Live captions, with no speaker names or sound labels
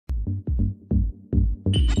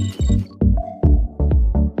Yo,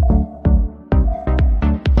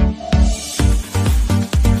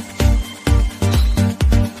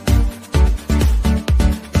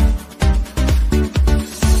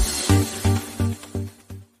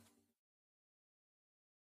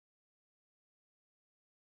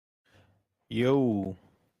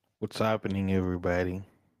 what's happening, everybody?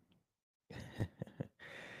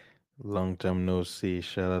 Long time no see.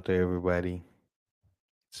 Shout out to everybody.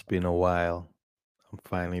 It's been a while. I'm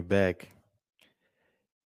finally back.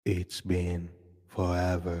 It's been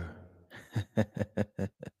forever.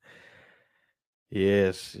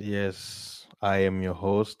 yes. I am your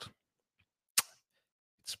host.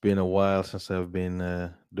 It's been a while since I've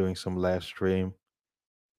been doing some live stream.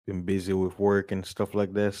 Been busy with work and stuff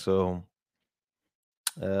like that. So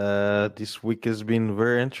this week has been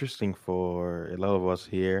very interesting for a lot of us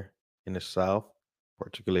here in the South,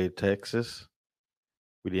 particularly Texas.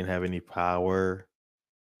 We didn't have any power,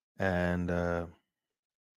 and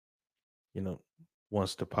you know,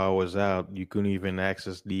 once the power was out, you couldn't even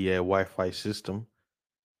access the Wi-Fi system.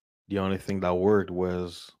 The only thing that worked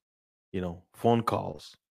was, phone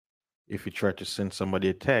calls. If you tried to send somebody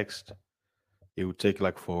a text, it would take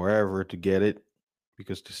like forever to get it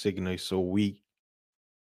because the signal is so weak.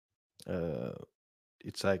 Uh,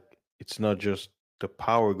 it's like it's not just the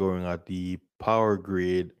power going out; the power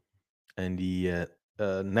grid and the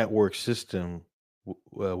network system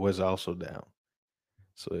was also down.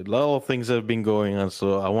 So a lot of things have been going on.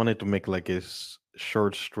 So I wanted to make like a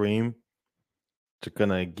short stream to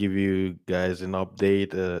kind of give you guys an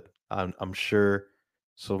update. I'm sure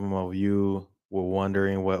some of you were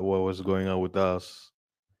wondering what was going on with us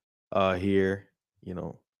here. You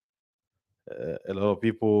know, a lot of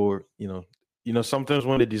people, sometimes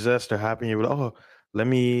when the disaster happens, you're like, oh, let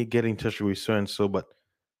me get in touch with so and so. But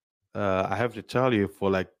I have to tell you,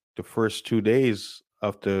 for like the first 2 days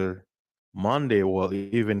after Monday, well,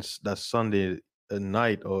 even that Sunday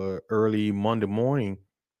night or early Monday morning,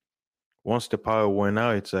 once the power went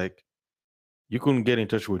out, it's like you couldn't get in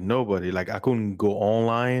touch with nobody. Like I couldn't go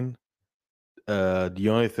online. The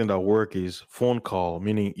only thing that worked is phone call,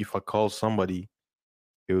 meaning if I call somebody,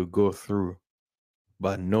 it would go through.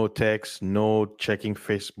 But no text, no checking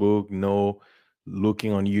Facebook, no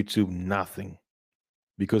looking on YouTube, nothing.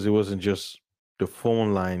 Because it wasn't just the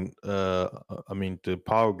phone line, I mean the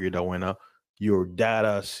power grid that went out, your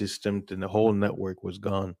data system and the whole network was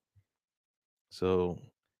gone. So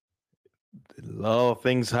a lot of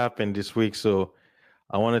things happened this week. So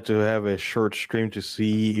I wanted to have a short stream to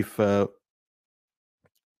see if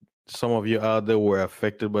some of you out there were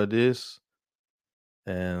affected by this.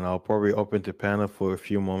 And I'll probably open the panel for a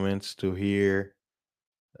few moments to hear.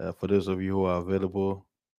 For those of you who are available,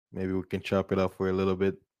 maybe we can chop it up for a little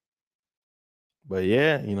bit. But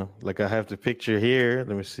yeah, like I have the picture here.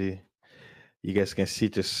 Let me see. You guys can see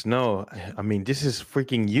the snow. I mean, this is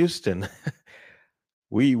freaking Houston.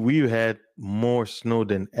 We've had more snow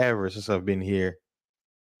than ever since I've been here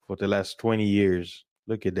for the last 20 years.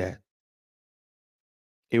 Look at that.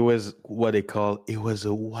 It was what they call it was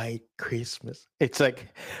a white Christmas. It's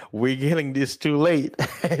like we're getting this too late.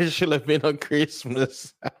 It should have been on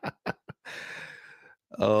Christmas.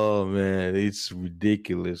 Oh man, it's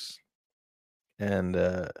ridiculous. And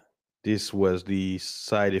this was the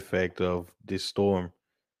side effect of this storm.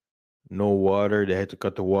 No water. They had to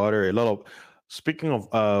cut the water. A lot of speaking of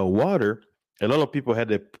water, a lot of people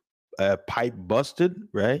had a pipe busted,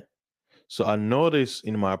 right? So I noticed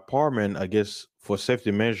in my apartment, I guess for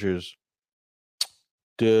safety measures,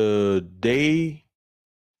 the day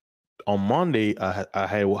on Monday I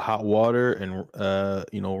had hot water and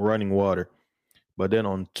running water, but then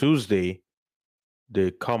on Tuesday they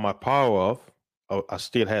cut my power off. I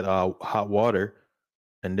still had hot water,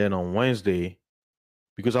 and then on Wednesday,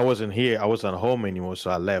 because I wasn't here, I wasn't home anymore,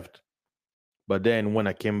 so I left. But then when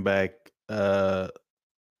I came back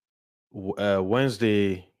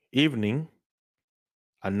Wednesday evening,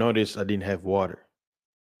 I noticed I didn't have water.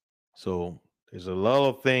 So there's a lot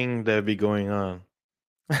of things that be going on.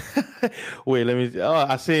 Wait, let me. Oh,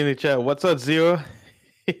 I see in the chat. What's up, Zero?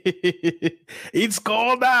 It's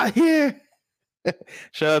cold out here.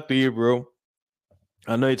 Shout out to you, bro.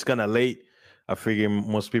 I know it's kind of late. I figure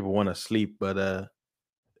most people want to sleep, but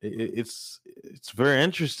it's very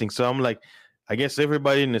interesting. So I'm like, I guess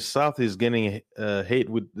everybody in the south is getting hate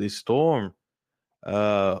with the storm.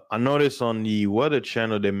 I noticed on the weather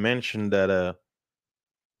channel they mentioned that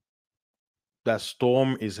that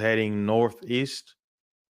storm is heading northeast.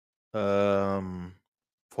 Um,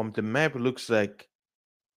 from the map, it looks like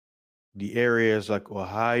the areas like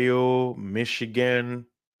Ohio, Michigan,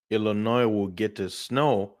 Illinois will get the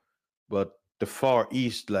snow, but the far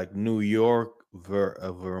east, like New York,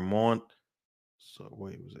 Vermont. So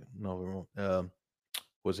wait, was it no Vermont?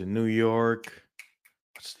 Was it New York?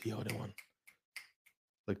 What's the other one?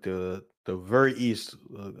 Like the very east,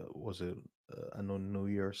 was it? I know New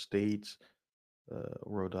York States,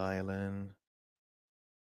 Rhode Island,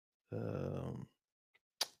 um,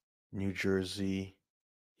 New Jersey.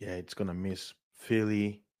 Yeah, it's gonna miss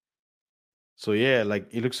Philly. So yeah, like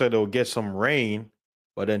it looks like they'll get some rain,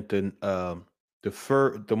 but then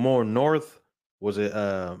the more north, was it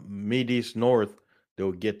mid east north,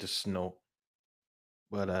 they'll get the snow.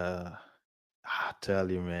 But I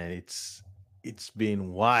tell you, man, it's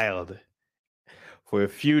been wild. For a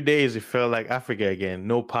few days, it felt like Africa again.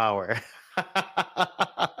 No power.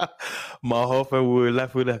 My whole family, we were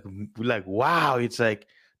left with like, wow. It's like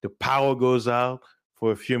the power goes out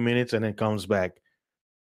for a few minutes and then comes back,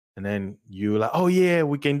 and then you're like, oh yeah,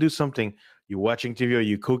 we can do something. You're watching TV or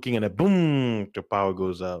you're cooking, and then boom, the power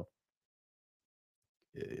goes out.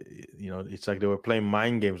 It's like they were playing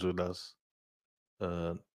mind games with us.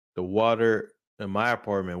 Uh, the water in my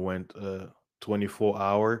apartment went 24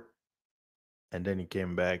 hour, and then it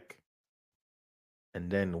came back, and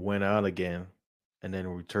then went out again, and then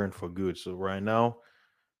returned for good. So right now,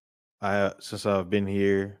 I since I've been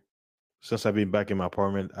here, since I've been back in my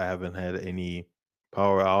apartment, I haven't had any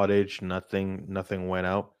power outage. Nothing went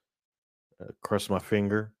out. Cross my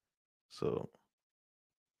finger. So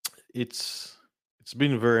it's it's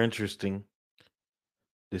been very interesting.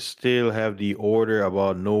 They still have the order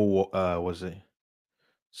about was it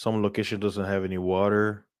some location doesn't have any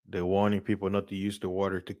water. They're warning people not to use the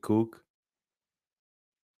water to cook.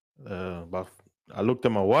 But I looked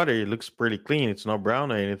at my water; it looks pretty clean. It's not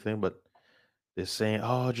brown or anything. But they're saying,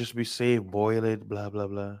 "Oh, just be safe, boil it, blah blah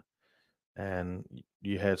blah." And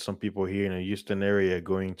you had some people here in the Houston area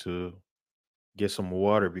going to get some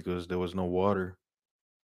water because there was no water.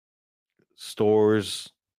 Stores,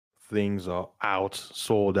 things are out,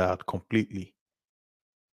 sold out completely,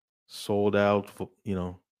 sold out for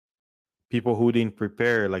people who didn't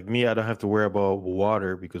prepare. Like me, I don't have to worry about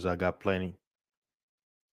water because I got plenty.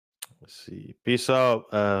 Let's see. Peace out,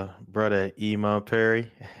 brother Ema Perry.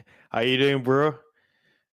 How you doing, bro?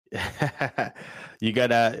 You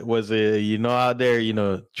got was it out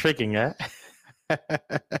there, tricking, huh?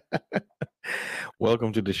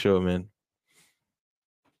 Welcome to the show, man.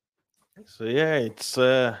 So yeah, it's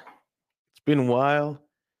been a while.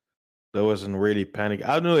 There wasn't really panic.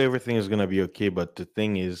 I know everything is gonna be okay, but the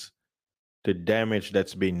thing is, the damage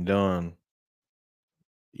that's been done.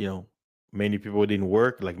 You know, many people didn't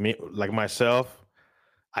work, like me, like myself.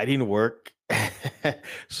 I didn't work,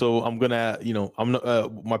 so I'm gonna, I'm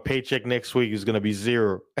not. My paycheck next week is gonna be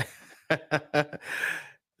zero.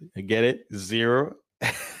 Get it? Zero.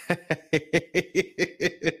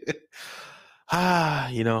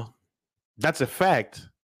 That's a fact.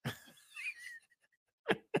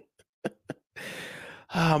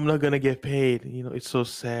 I'm not gonna get paid. It's so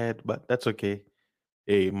sad, but that's okay.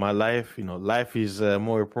 Hey, my life, life is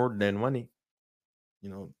more important than money.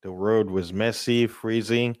 The road was messy,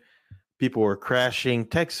 freezing. People were crashing.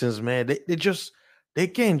 Texans, man, they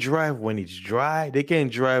can't drive when it's dry. They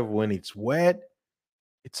can't drive when it's wet.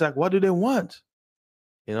 It's like, what do they want?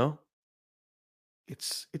 You know,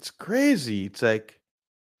 it's crazy. It's like,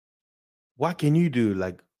 what can you do?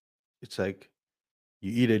 Like, it's like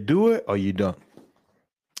you either do it or you don't.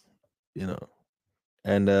 You know,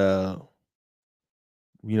 and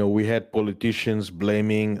we had politicians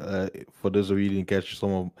blaming. For those of you who didn't catch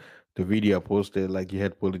some of the video I posted, like you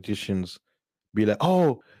had politicians be like,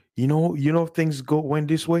 "Oh, things went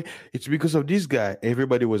this way. It's because of this guy."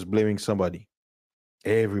 Everybody was blaming somebody.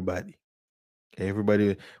 Everybody,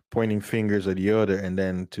 everybody pointing fingers at the other. And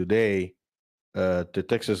then today, the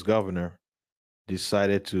Texas governor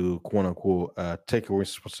decided to quote unquote take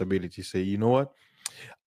responsibility. Say, you know what?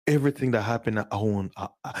 Everything that happened,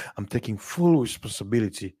 I'm taking full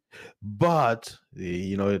responsibility. But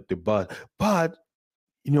but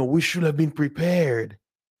we should have been prepared.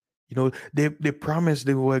 They promised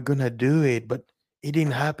they were gonna do it, but it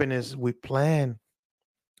didn't happen as we planned.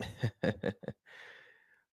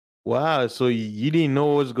 Wow, so you didn't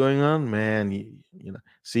know what's going on, man.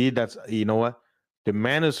 See, that's what the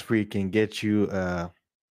manosphere can get you.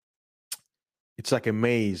 It's like a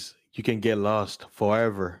maze. You can get lost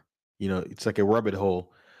forever. It's like a rabbit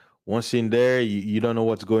hole. Once in there, you don't know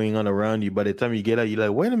what's going on around you. By the time you get out, you're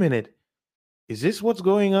like, wait a minute, is this what's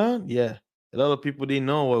going on? Yeah, a lot of people didn't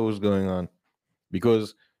know what was going on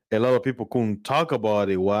because a lot of people couldn't talk about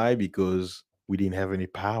it. Why? Because we didn't have any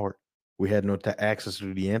power. We had no access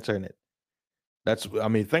to the internet.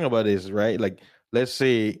 Think about this, right? Like, let's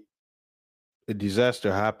say a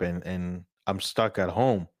disaster happened and I'm stuck at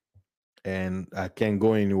home and I can't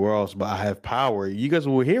go anywhere else, but I have power, you guys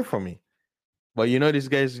will hear from me. But these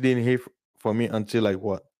guys didn't hear from me until like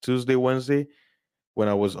what, Tuesday, Wednesday, when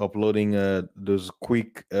I was uploading those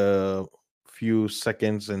quick few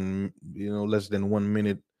seconds and less than 1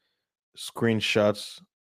 minute screenshots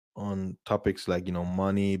on topics like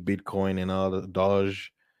money, Bitcoin, and all the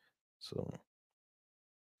Doge. So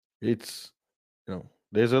it's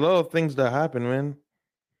there's a lot of things that happen, man.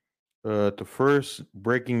 The first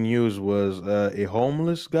breaking news was a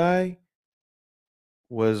homeless guy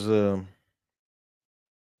was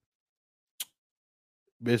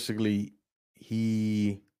basically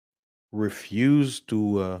he refused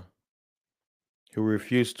to uh, he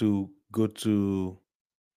refused to go to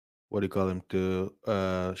what do you call him,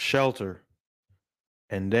 to shelter.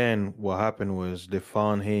 And then what happened was they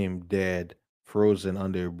found him dead, frozen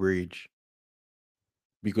under a bridge.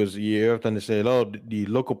 Because you have to understand, oh, the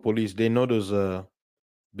local police, they know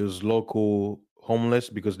those local homeless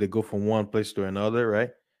because they go from one place to another,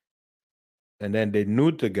 right? And then they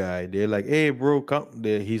knew the guy. They're like, "Hey, bro, come."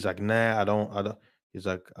 He's like, "Nah, I don't." He's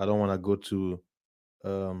like, "I don't want to go to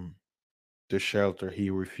um the shelter."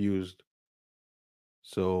 He refused.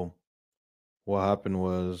 So what happened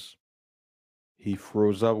was he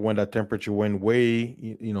froze up when that temperature went way,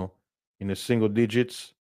 in the single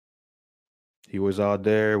digits. He was out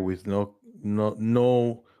there with no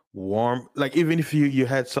warm. Like even if you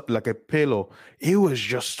had like a pillow, it was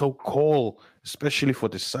just so cold, especially for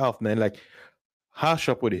the south, man. Like, hush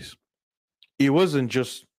up with this. It wasn't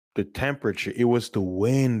just the temperature; it was the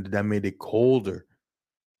wind that made it colder.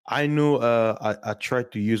 I knew. I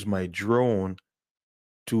tried to use my drone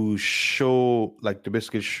to show, like, to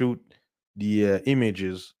basically shoot the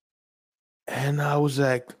images, and I was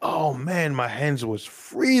like, "Oh man, my hands was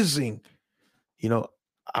freezing." You know,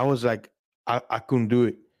 I was like, I couldn't do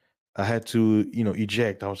it. I had to,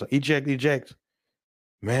 eject. I was like, eject, eject.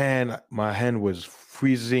 Man, my hand was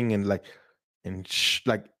freezing and like,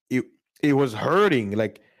 like it was hurting.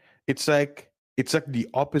 Like it's like the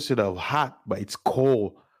opposite of hot, but it's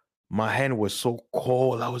cold. My hand was so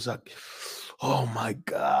cold. I was like, oh my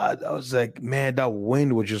God. I was like, man, that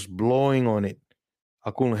wind was just blowing on it. I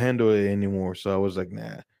couldn't handle it anymore. So I was like,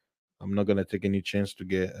 nah, I'm not gonna take any chance to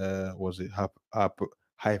get was it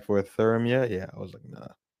hypothermia? Yeah, I was like, nah.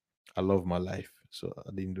 I love my life, so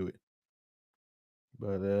I didn't do it.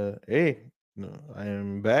 But hey, no, I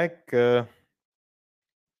am back. I'm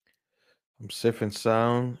safe and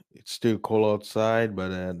sound. It's still cold outside,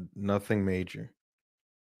 but nothing major.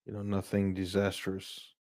 Nothing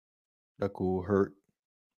disastrous that could hurt.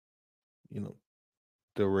 You know,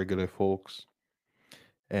 the regular folks.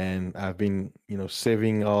 And I've been,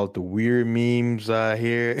 saving all the weird memes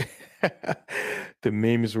here, the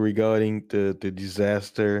memes regarding the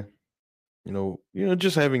disaster.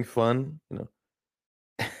 Just having fun.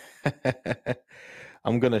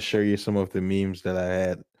 I'm gonna show you some of the memes that I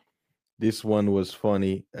had. This one was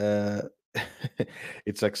funny.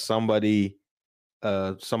 It's like somebody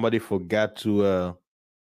forgot to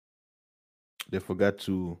they forgot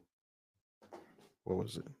to what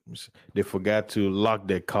was it? Let me see. They forgot to lock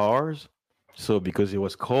their cars. So because it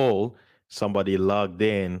was cold, somebody logged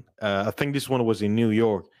in. I think this one was in New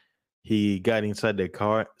York. He got inside the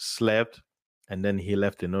car, slept, and then he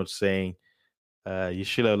left a note saying, "You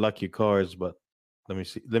should have locked your cars." But let me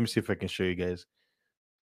see. Let me see if I can show you guys,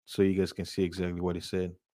 so you guys can see exactly what he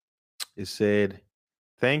said. It said,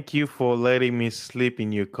 "Thank you for letting me sleep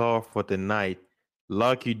in your car for the night.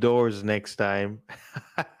 Lock your doors next time."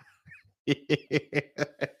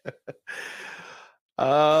 I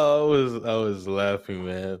was laughing,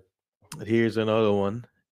 man. Here's another one.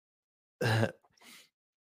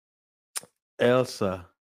 Elsa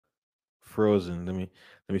frozen. Let me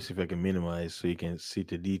see if I can minimize so you can see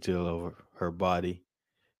the detail of her body.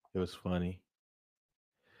 It was funny.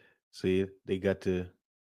 See, they got the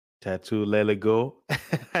tattoo "Let It Go,"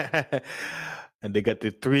 and they got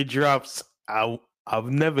the three drops. I've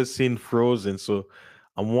never seen Frozen, so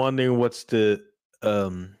I'm wondering what's the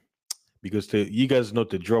because you guys know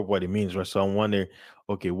the drop what it means, right? So I'm wondering,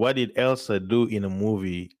 okay, what did Elsa do in a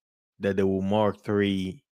movie that they will mark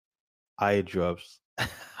three eye drops?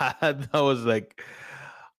 I was like,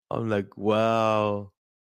 I'm like, wow.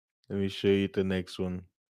 Let me show you the next one.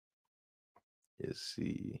 Let's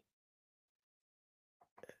see.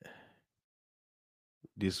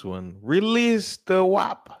 This one. Release the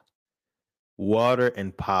WAP. Water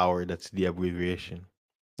and power. That's the abbreviation.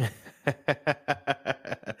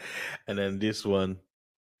 And then this one.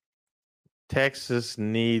 Texas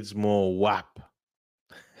needs more WAP.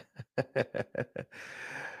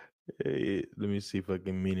 Let me see if I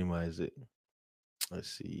can minimize it.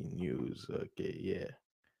 Let's see news. Okay, yeah,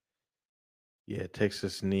 yeah.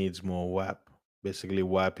 Texas needs more WAP. Basically,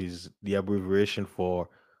 WAP is the abbreviation for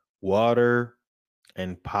water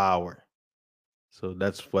and power. So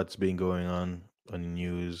that's what's been going on the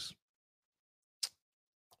news.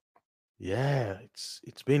 Yeah,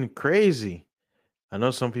 it's been crazy. I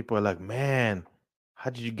know some people are like, man, how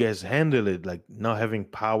did you guys handle it? Like not having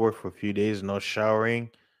power for a few days, not showering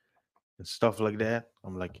and stuff like that.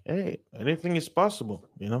 I'm like, hey, anything is possible,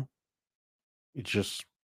 you know? It's just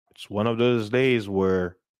it's one of those days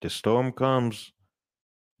where the storm comes,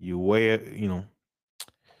 you weigh it,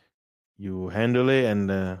 you handle it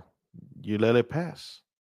and you let it pass.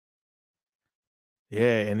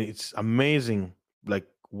 Yeah, and it's amazing. Like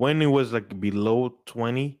when it was like below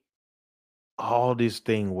 20, all these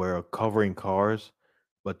things were covering cars.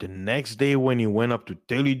 But the next day when it went up to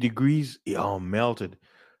 30 degrees, it all melted.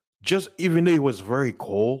 Just even though it was very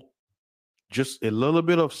cold, just a little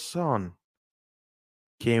bit of sun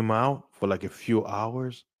came out for like a few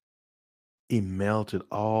hours. It melted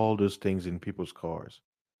all those things in people's cars.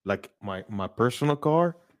 Like my personal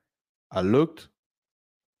car, I looked,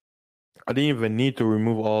 I didn't even need to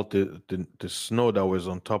remove all the snow that was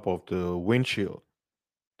on top of the windshield.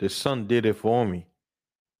 The sun did it for me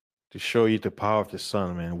to show you the power of the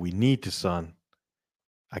sun, man. We need the sun.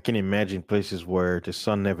 I can imagine places where the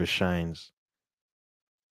sun never shines.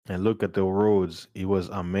 And look at the roads. It was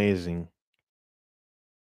amazing.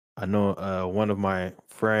 I know one of my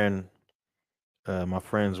friend's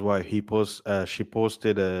wife, she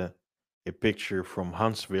posted a picture from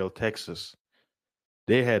Huntsville, Texas.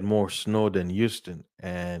 They had more snow than Houston,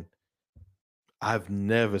 and I've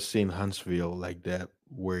never seen Huntsville like that,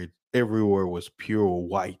 where everywhere was pure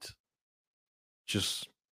white, just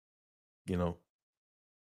you know,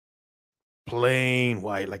 plain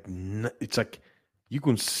white. Like it's like you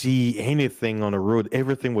can see anything on the road.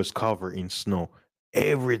 Everything was covered in snow.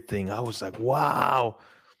 Everything. I was like, wow.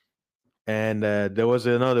 And there was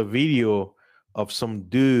another video of some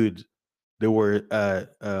dude. They were, I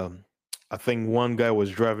think one guy was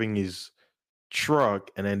driving his truck,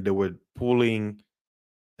 and then they were pulling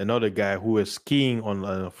another guy who was skiing on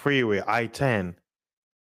a freeway I-10.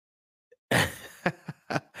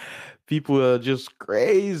 People are just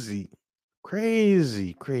crazy,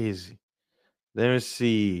 crazy, crazy. Let me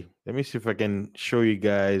see. Let me see if I can show you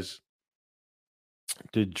guys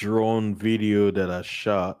the drone video that I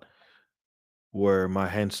shot where my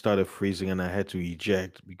hand started freezing and I had to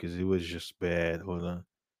eject because it was just bad. Hold on.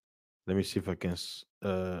 Let me see if I can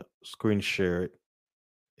screen share it.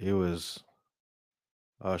 It was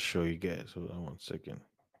I'll show you guys. Hold on one second.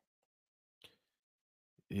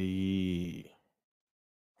 E-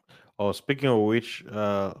 Oh, speaking of which,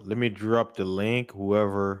 let me drop the link.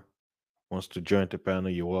 Whoever wants to join the panel,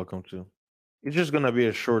 you're welcome to. It's just gonna be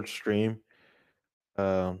a short stream.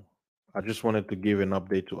 Um, I just wanted to give an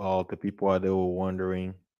update to all the people out there who were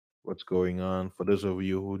wondering what's going on. For those of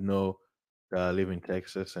you who know that I live in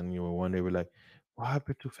Texas and you were wondering, like, what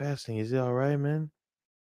happened to fasting? Is it all right, man?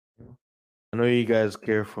 You know, I know you guys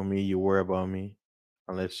care for me. You worry about me,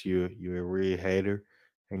 unless you're a real hater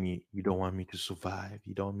and you don't want me to survive.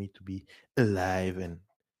 You don't want me to be alive and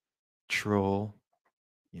troll.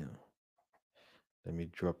 You know, let me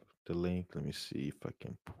drop the link. Let me see if I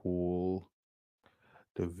can pull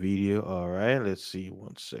the video. All right, let's see.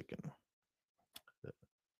 One second.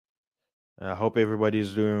 I hope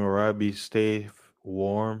everybody's doing all right. Be safe,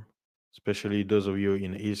 warm, especially those of you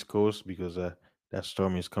in the East Coast because that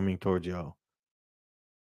storm is coming towards y'all.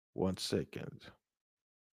 One second.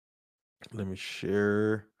 Let me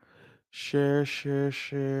share, share.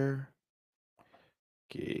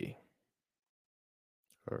 Okay.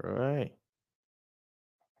 All right.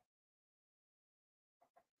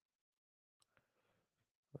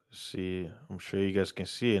 Let's see. I'm sure you guys can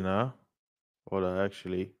see it now. Hold on,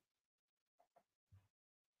 actually.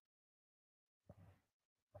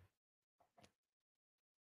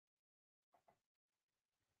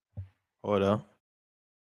 Hold on.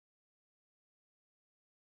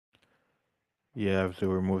 You have to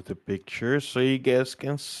remove the picture so you guys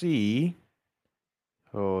can see.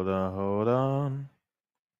 Hold on.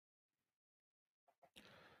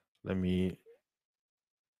 Let me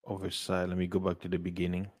oversight. Let me go back to the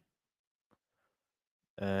beginning.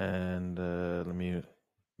 And let me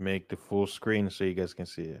make the full screen so you guys can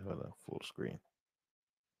see it. Hold on, full screen.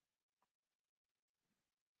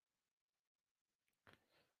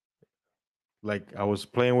 Like I was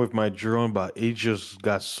playing with my drone, but it just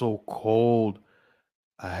got so cold.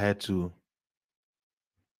 I had to.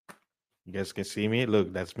 You guys can see me.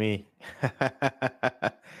 Look, that's me.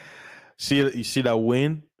 See, you see that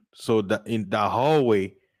wind? So that in that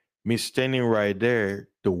hallway, me standing right there,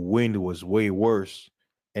 the wind was way worse,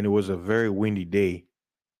 and it was a very windy day.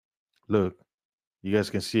 Look, you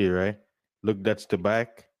guys can see it, right? Look, that's the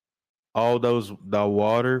back. All those the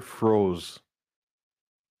water froze,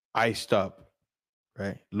 iced up,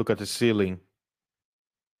 right? Look at the ceiling.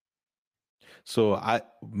 So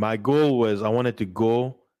my goal was I wanted to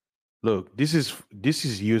go. Look, this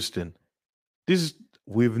is Houston. This is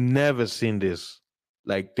we've never seen this.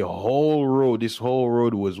 Like the whole road, this whole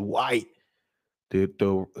road was white.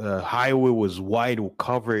 The highway was white,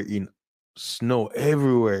 covered in snow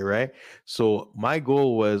everywhere, right? So my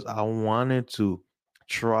goal was I wanted to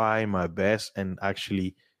try my best and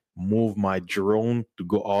actually move my drone to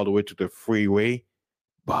go all the way to the freeway,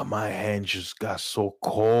 but my hand just got so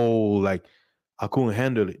cold, like I couldn't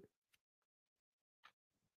handle it.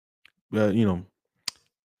 Uh, you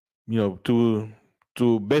know,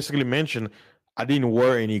 to basically mention, I didn't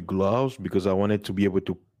wear any gloves because I wanted to be able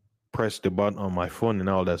to press the button on my phone and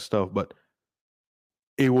all that stuff. But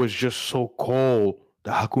it was just so cold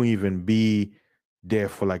that I couldn't even be there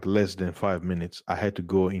for like less than 5 minutes. I had to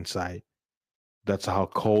go inside. That's how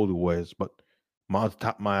cold it was. But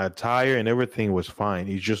my attire and everything was fine.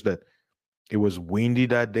 It's just that it was windy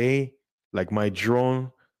that day. Like my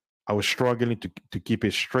drone, I was struggling to keep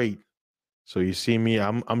it straight. So you see me,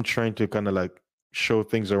 I'm trying to kind of like show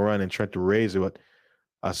things around and try to raise it, but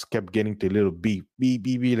I kept getting the little beep, beep,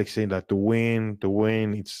 beep, beep, like saying that the wind,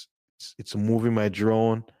 it's moving my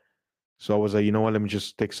drone. So I was like, you know what? Let me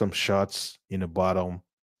just take some shots in the bottom,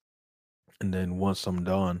 and then once I'm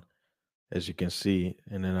done, as you can see,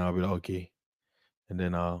 and then I'll be like, okay, and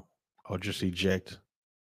then I'll just eject,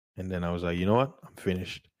 and then I was like, you know what? I'm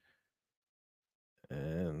finished,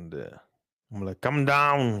 and I'm like, come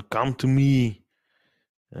down, come to me,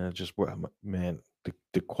 and I just man,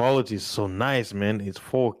 the quality is so nice, man. It's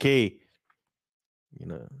 4K,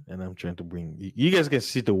 and I'm trying to bring you guys can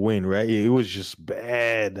see the wind, right? It was just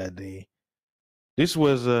bad that day. This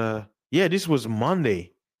was yeah, this was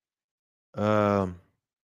Monday. Um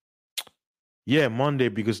Yeah, Monday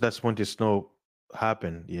because that's when the snow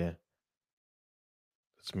happened. Yeah,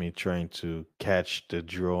 that's me trying to catch the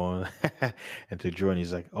drone, and the drone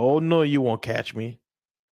is like, "Oh no, you won't catch me."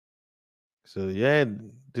 So yeah,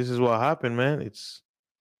 this is what happened, man.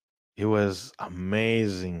 It was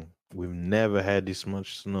amazing. We've never had this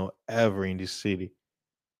much snow ever in this city,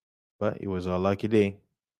 but it was a lucky day.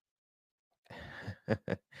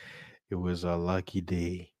 It was a lucky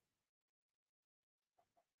day.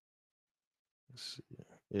 Let's see.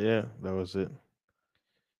 Yeah, that was it.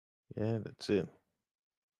 Yeah, that's it.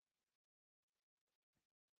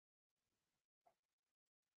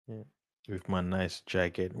 Yeah, with my nice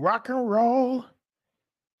jacket, rock and roll,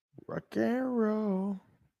 rock and roll.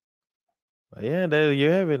 But yeah, there you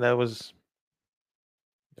have it. That was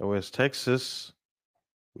Texas.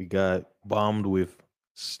 We got bombed with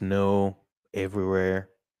snow everywhere.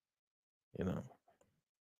 You know,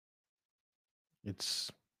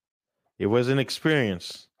 it's it was an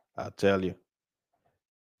experience, I'll tell you.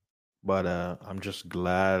 But I'm just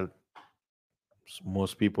glad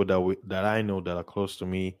most people that I know that are close to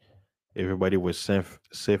me, everybody was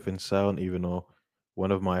safe and sound. Even though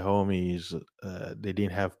one of my homies, they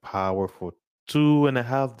didn't have power for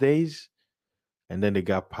 2.5 days, and then they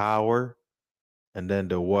got power, and then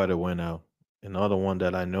the water went out. Another one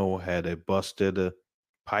that I know had a busted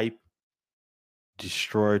pipe,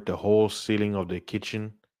 destroyed the whole ceiling of the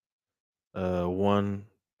kitchen. One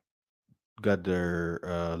got their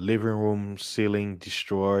living room ceiling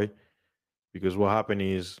destroyed because what happened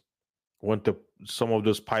is when some of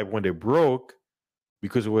those pipe when they broke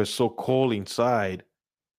because it was so cold inside,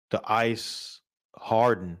 the ice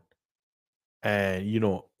hardened, and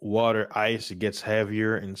water ice it gets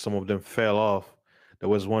heavier, and some of them fell off. There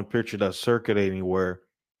was one picture that's circulating where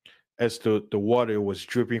as the water was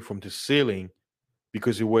dripping from the ceiling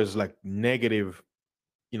because it was like negative,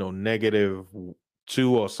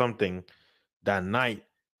 -2 or something that night.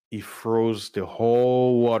 It froze the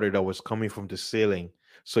whole water that was coming from the ceiling.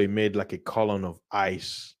 So it made like a column of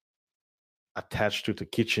ice attached to the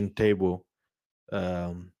kitchen table.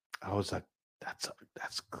 I was like,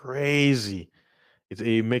 that's crazy.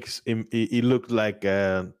 It makes it looked like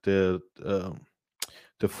the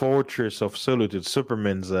fortress of Solitude,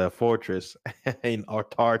 Superman's fortress in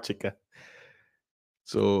Antarctica.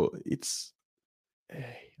 So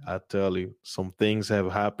I tell you, some things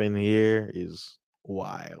have happened here is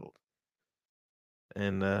wild.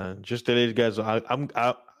 And just to let you guys,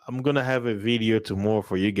 I'm gonna have a video tomorrow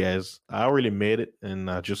for you guys. I already made it, and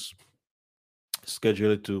I just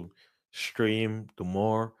scheduled it to stream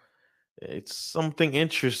tomorrow. It's something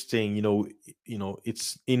interesting,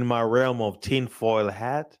 it's in my realm of tinfoil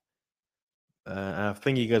hat. I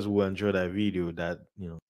think you guys will enjoy that video that,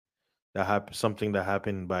 that happened, something that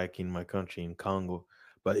happened back in my country in Congo.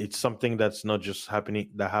 But it's something that's not just happening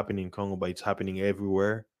in Congo, but it's happening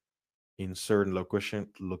everywhere in certain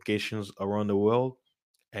locations around the world.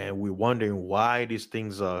 And we're wondering why these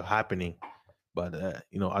things are happening. But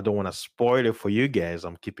I don't want to spoil it for you guys.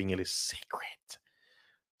 I'm keeping it a secret.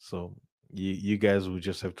 So you guys will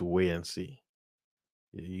just have to wait and see.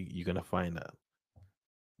 You're gonna find out.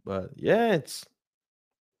 But yeah, it's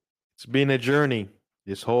been a journey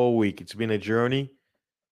this whole week. It's been a journey.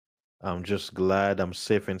 I'm just glad I'm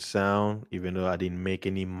safe and sound, even though I didn't make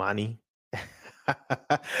any money.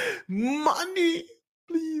 Money,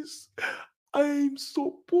 please. I'm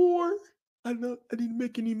so poor. I didn't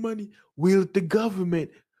make any money. Will the government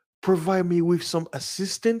provide me with some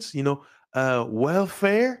assistance?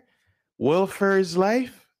 Welfare. Welfare is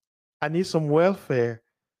life. I need some welfare.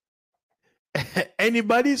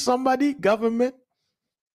 Anybody? Somebody? Government?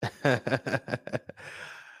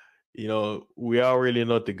 We already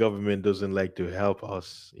know the government doesn't like to help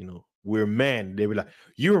us. We're men. They be like,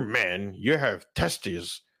 "You're men. You have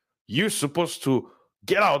testes. You're supposed to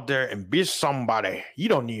get out there and be somebody. You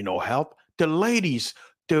don't need no help." The ladies,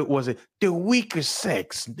 the weaker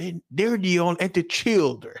sex? They're the only, and the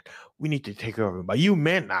children. We need to take care of them. But you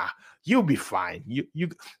men, nah, you'll be fine.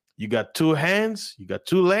 You got two hands. You got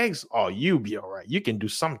two legs. Oh, you'll be all right. You can do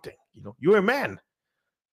something. You're a man.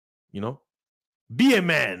 You know, be a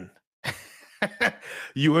man.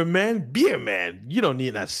 You a man, be a man. You don't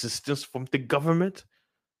need assistance from the government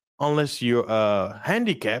unless you're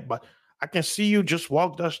handicapped. But I can see you just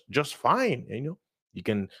walk just fine. You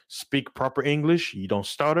can speak proper English. You don't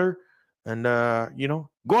stutter, and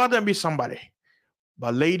go out there and be somebody.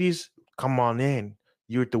 But ladies, come on in.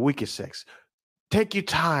 You're the weakest sex. Take your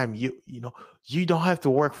time. You don't have to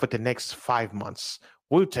work for the next 5 months.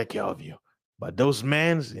 We'll take care of you. But those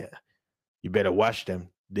mans, yeah, you better watch them.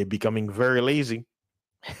 They're becoming very lazy.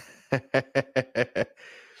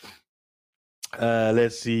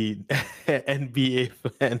 Let's see. NBA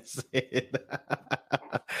fans.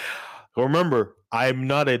 Remember, I'm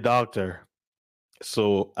not a doctor.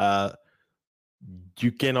 So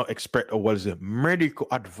you cannot expect what is it, medical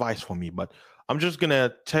advice from me. But I'm just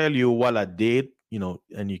gonna tell you what I did,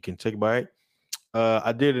 and you can take by it.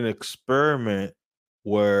 I did an experiment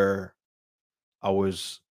where I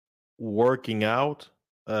was working out.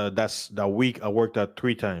 That's that week I worked out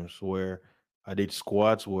 3 times where I did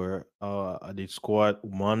squats where I did squat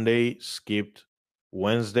Monday, skipped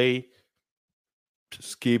Wednesday,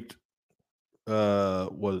 skipped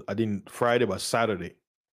well I didn't Friday but Saturday.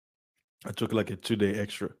 I took like a 2 day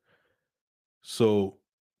extra. So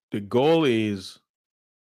the goal is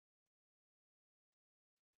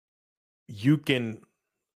you can,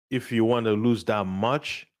 if you want to lose that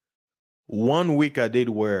much, one week I did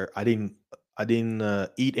where I didn't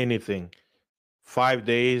eat anything. 5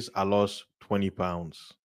 days I lost 20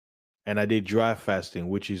 pounds. And I did dry fasting,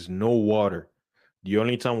 which is no water. The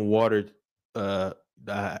only time water that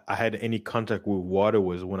I had any contact with water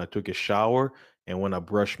was when I took a shower and when I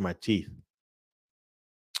brushed my teeth.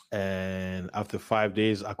 And after 5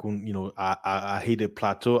 days, I couldn't, I hit a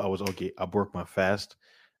plateau. I was okay. I broke my fast,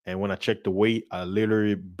 and when I checked the weight, I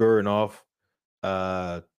literally burned off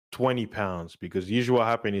uh 20 pounds because usually what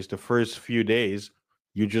happens is the first few days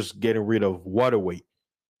you're just getting rid of water weight,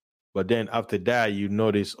 but then after that you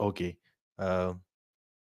notice okay. um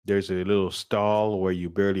there's a little stall where you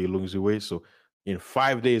barely lose the weight. So in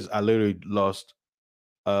 5 days, I literally lost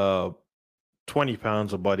uh 20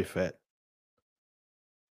 pounds of body fat.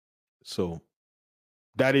 So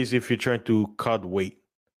that is if you're trying to cut weight.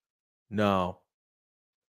 Now,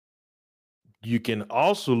 you can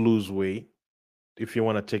also lose weight if you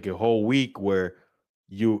want to take a whole week where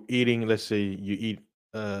you eating, let's say you eat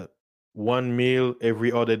one meal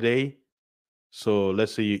every other day. So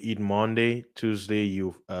let's say you eat Monday, Tuesday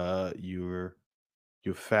you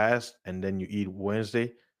fast, and then you eat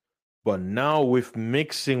Wednesday. But now with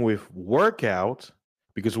mixing with workout,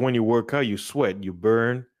 because when you work out, you sweat, you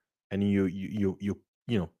burn, and you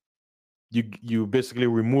know you basically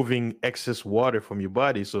removing excess water from your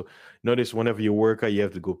body. So notice whenever you work out, you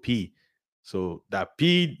have to go pee. So that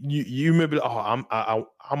pee, you may be like, oh,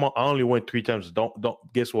 I only went 3 times.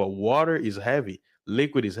 Don't guess what? Water is heavy,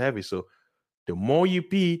 liquid is heavy. So the more you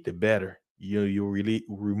pee, the better. You're really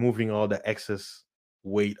removing all the excess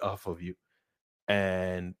weight off of you.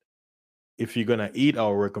 And if you're gonna eat,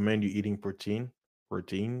 I'll recommend you eating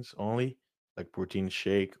proteins only, like protein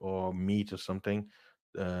shake or meat or something.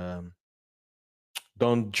 Um,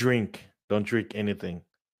 don't drink anything,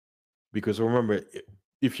 because remember,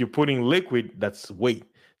 if you're putting liquid, that's weight.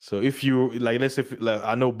 So if you like, let's say, like,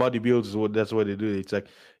 I know bodybuilders, what that's what they do. It's like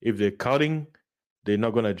if they're cutting, they're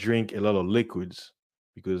not gonna drink a lot of liquids,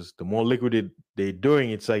 because the more liquid they're doing,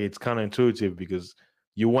 it's like it's counterintuitive, because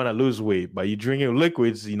you want to lose weight, but you drinking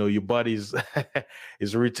liquids, your body's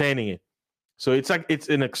is retaining it. So it's like it's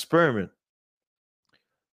an experiment.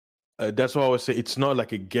 That's why I would say it's not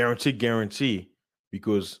like a guarantee,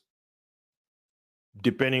 because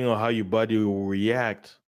depending on how your body will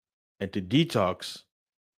react and to detox,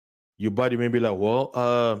 your body may be like,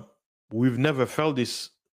 well, we've never felt this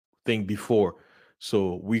thing before,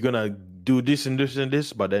 so we're gonna do this and this and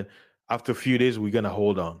this, but then after a few days, we're gonna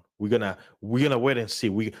hold on. We're gonna wait and see.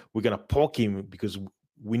 We're gonna poke him, because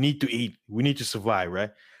we need to eat. We need to survive,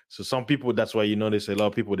 right? So some people, that's why you notice a lot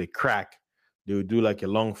of people, they crack. They will do like a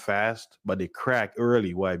long fast, but they crack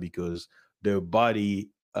early. Why? Because their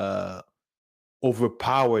body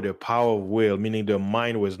overpower the power of will, meaning their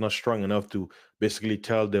mind was not strong enough to basically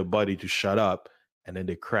tell their body to shut up, and then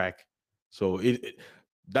they crack. So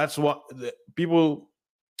that's what people,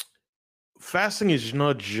 fasting is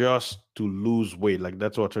not just to lose weight. Like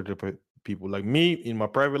that's what I tell people. Like me in my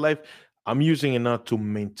private life, I'm using it now to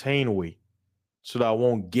maintain weight, so that I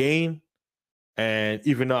won't gain. And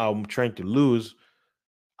even though I'm trying to lose,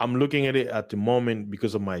 I'm looking at it at the moment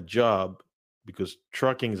because of my job, because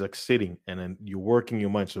trucking is like sitting, and then you're working your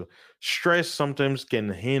mind. So stress sometimes can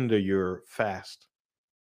hinder your fast,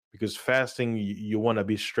 because fasting, you want to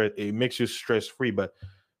be stress. It makes you stress free. But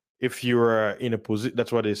if you're in a position,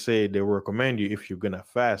 that's why they say, they recommend you, if you're gonna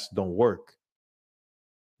fast, don't work.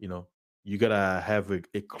 You know, you gotta have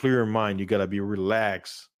a clear mind. You gotta be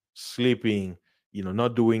relaxed, sleeping.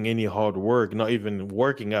 Not doing any hard work, not even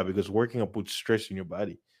working out, because working out puts stress in your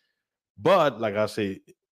body. But like I say,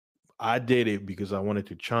 I did it because I wanted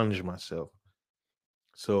to challenge myself.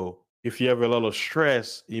 So if you have a lot of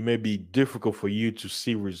stress, it may be difficult for you to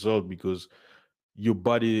see result, because your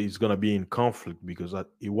body is gonna be in conflict, because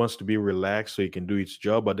it wants to be relaxed so it can do its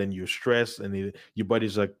job, but then you're stressed, and your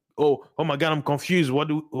body's like, oh my god, I'm confused.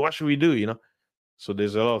 What should we do? So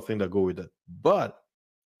there's a lot of things that go with that. But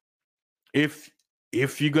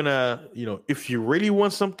if you're gonna, if you really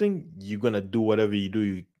want something, you're gonna do whatever you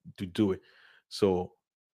do to do it. So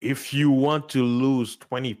if you want to lose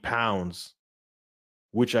 20 pounds,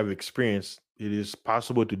 which I've experienced, it is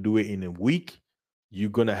possible to do it in a week. You're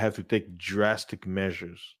gonna have to take drastic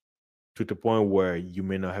measures, to the point where you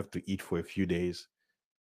may not have to eat for a few days.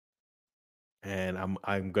 And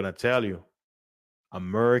I'm gonna tell you,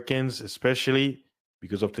 Americans, especially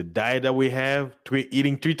because of the diet that we have,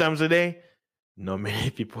 eating 3 times a day, not many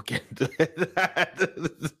people can do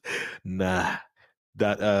it. Nah,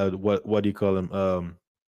 that what do you call them?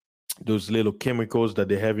 Those little chemicals that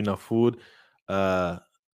they have in our food, uh,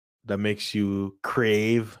 that makes you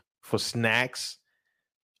crave for snacks.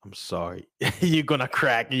 I'm sorry. You're gonna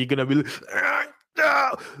crack. You're gonna be like, "Ah,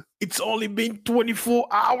 no, it's only been 24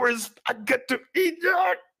 hours. I get to eat."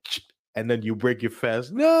 And then you break your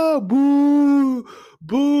fast. No, boo,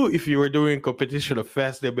 boo. If you were doing competition of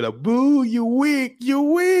fast, they'd be like, boo, you weak, you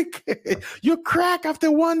weak. You crack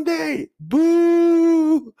after one day.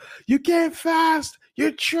 Boo. You can't fast.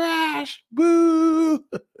 You're trash. Boo.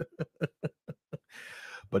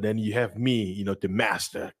 But then you have me, the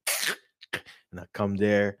master. And I come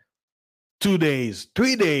there 2 days,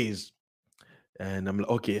 3 days. And I'm like,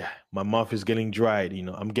 okay, my mouth is getting dried.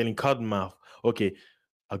 I'm getting cotton mouth. Okay,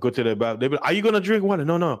 I'll go to the bathroom. They be like, are you gonna drink water?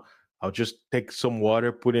 No, no. I'll just take some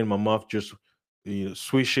water, put it in my mouth, just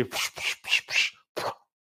swish it,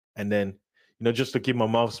 and then just to keep my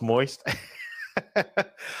mouth moist.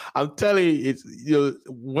 I'm telling you, it's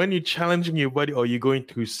when you're challenging your body, or you're going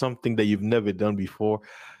through something that you've never done before,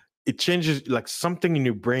 it changes, like something in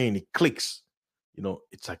your brain. It clicks.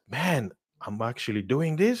 It's like, man, I'm actually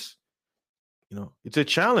doing this. It's a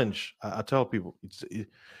challenge. I tell people,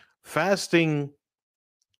 fasting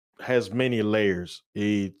has many layers.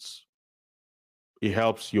 It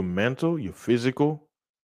helps your mental, your physical,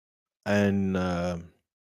 and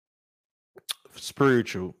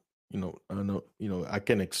spiritual. I know. I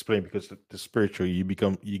can explain, because the spiritual,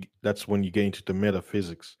 that's when you get into the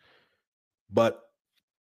metaphysics. But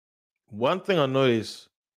one thing I notice,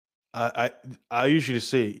 I I usually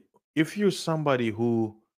say, if you're somebody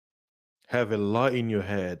who have a lot in your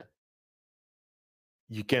head,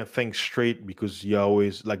 you can't think straight, because you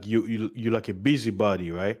always like you're like a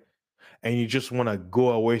busybody, right? And you just want to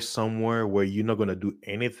go away somewhere where you're not going to do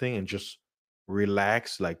anything, and just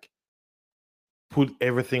relax, like put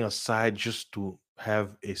everything aside, just to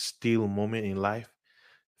have a still moment in life.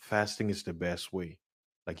 Fasting is the best way.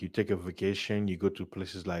 Like you take a vacation, you go to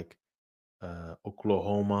places like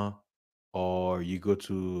Oklahoma, or you go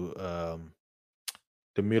to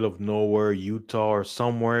the middle of nowhere, Utah, or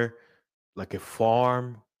somewhere like a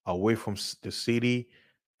farm away from the city,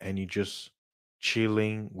 and you just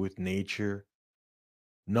chilling with nature,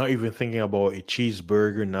 not even thinking about a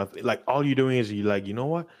cheeseburger, nothing. Like all you're doing is you like, you know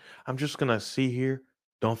what? I'm just gonna sit here.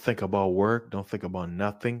 Don't think about work. Don't think about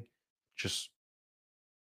nothing. Just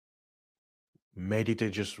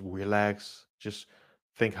meditate. Just relax. Just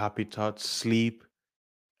think happy thoughts. Sleep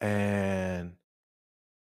and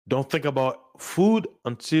don't think about food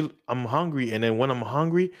until I'm hungry. And then when I'm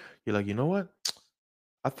hungry, you're like, you know what?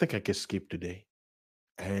 I think I can skip today.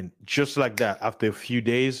 And just like that, after a few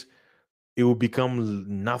days, it will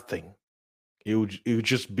become nothing. It would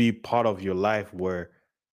just be part of your life where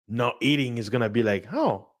not eating is gonna be like,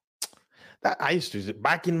 oh, that I used to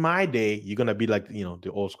back in my day, you're gonna be like,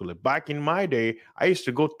 the old school. Like, back in my day, I used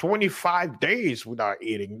to go 25 days without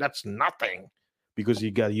eating. That's nothing because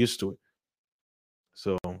you got used to it.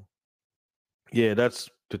 So yeah, that's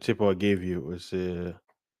the tip I gave you.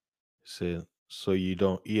 So you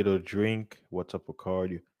don't eat or drink. What type of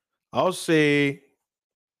cardio? I'll say,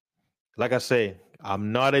 like I say,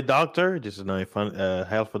 I'm not a doctor. This is not a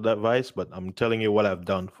health advice, but I'm telling you what I've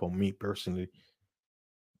done for me personally.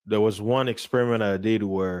 There was one experiment I did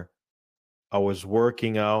where I was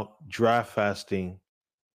working out, dry fasting.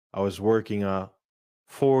 I was working out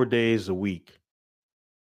 4 days a week,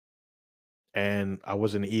 and I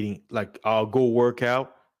wasn't eating. Like I'll go work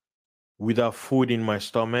out without food in my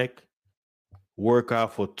stomach. Work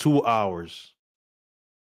out for 2 hours.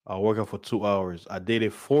 I'll work out for 2 hours. I did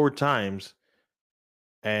it 4 times,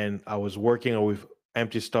 and I was working out with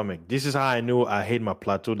empty stomach. This is how I knew I hit my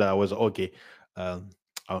plateau. That I was okay. Um,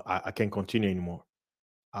 I can't continue anymore.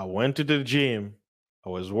 I went to the gym. I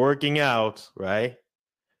was working out, right?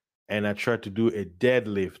 And I tried to do a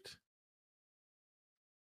deadlift.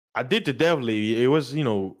 I did the deadlift. It was,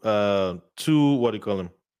 two, what do you call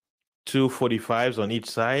them? 245s on each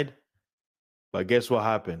side. But guess what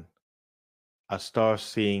happened? I start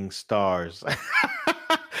seeing stars.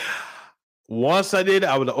 Once I did,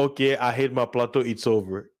 I was like, okay, I hit my plateau. It's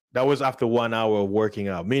over. That was after 1 hour of working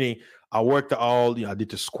out, meaning I worked all, I did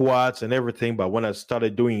the squats and everything. But when I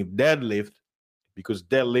started doing deadlift, because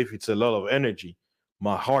deadlift, it's a lot of energy,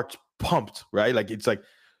 my heart pumped, right? Like it's like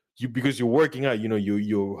because you're working out,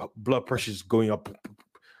 your blood pressure is going up.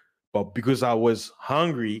 But because I was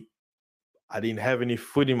hungry, I didn't have any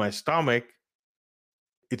food in my stomach.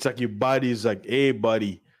 It's like your body is like, hey,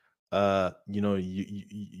 buddy, there's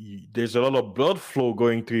a lot of blood flow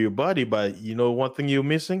going through your body, but one thing you're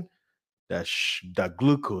missing, that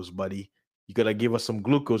glucose, buddy. You gotta give us some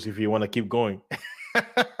glucose if you want to keep going.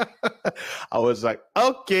 I was like,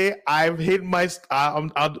 okay, I've hit my, I'm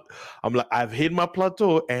like, I've hit my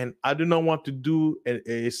plateau, and I do not want to do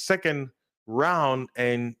a second round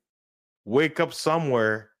and wake up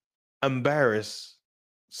somewhere embarrassed.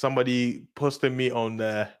 Somebody posted me on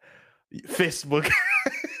Facebook.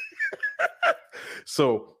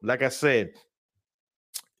 So, like I said,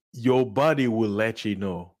 your body will let you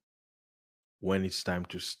know when it's time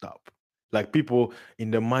to stop. Like people in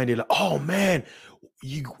the mind, they're like, oh man,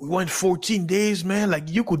 you went 14 days, man. Like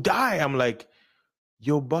you could die. I'm like,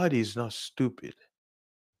 your body is not stupid.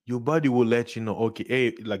 Your body will let you know, okay,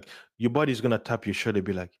 hey, like your body's gonna tap your shoulder,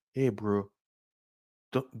 be like, hey, bro,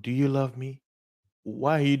 do you love me?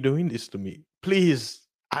 Why are you doing this to me? Please,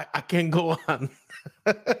 I can't go on.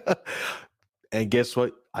 And guess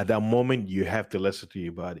what? At that moment, you have to listen to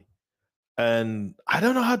your body. And I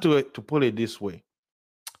don't know how to put it this way.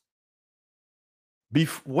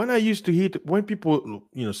 When I used to hit, when people,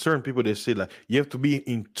 certain people, they say like you have to be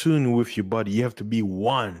in tune with your body. You have to be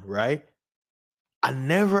one, right? I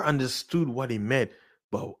never understood what it meant,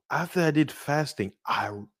 but after I did fasting,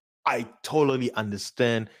 I totally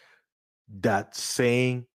understand that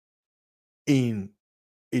saying in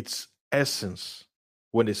its essence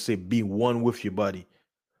when they say be one with your body.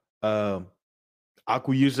 Um, I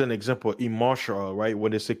could use an example in martial art, right?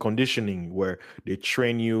 When they say conditioning, where they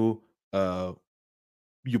train you,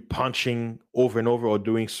 you punching over and over or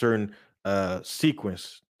doing certain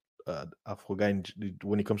sequence. I forgot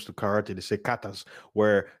when it comes to karate, they say katas,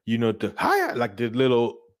 where the higher, like the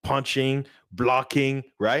little punching, blocking,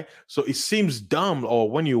 right? So it seems dumb, or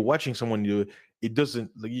when you're watching someone do it, it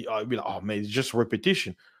doesn't. Like, I'll be like, oh man, it's just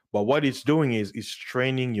repetition. But what it's doing is it's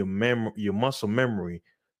training your memory, your muscle memory,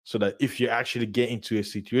 so that if you actually get into a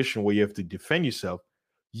situation where you have to defend yourself,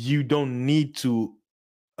 you don't need to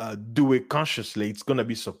do it consciously. It's gonna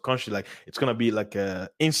be subconscious, like it's gonna be like a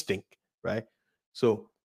instinct, right? So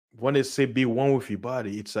when they say be one with your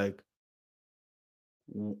body, it's like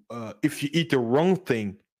if you eat the wrong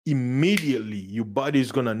thing, immediately your body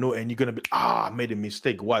is gonna know, and you're gonna be I made a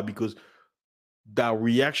mistake. Why? Because that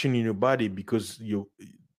reaction in your body, because you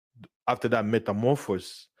after that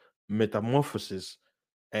metamorphosis,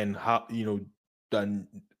 and how then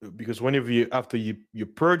because whenever you after you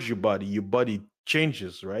purge your body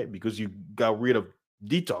changes, right? Because you got rid of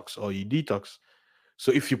detox or you detox.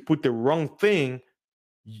 So if you put the wrong thing,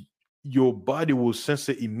 y- your body will sense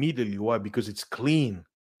it immediately. Why? Because it's clean.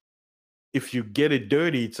 If you get it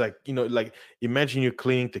dirty, it's like like imagine you're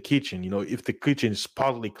cleaning the kitchen. If the kitchen is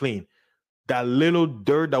partly clean, that little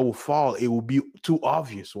dirt that will fall, it will be too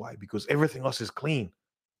obvious. Why? Because everything else is clean.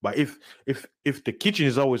 But if the kitchen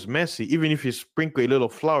is always messy, even if you sprinkle a little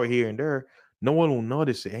flour here and there, no one will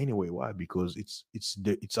notice it anyway. Why? Because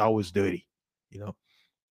it's always dirty. You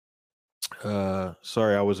know.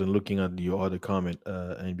 Sorry, I wasn't looking at your other comment.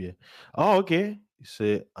 NBA. Oh, okay. You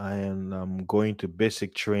say I'm going to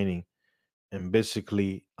basic training, and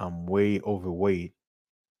basically I'm way overweight.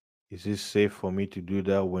 Is it safe for me to do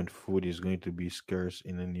that when food is going to be scarce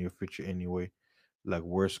in the near future anyway? Like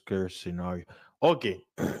worst case scenario. Okay.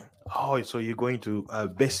 Oh, so you're going to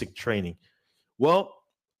basic training. Well,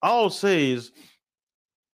 all I'll say is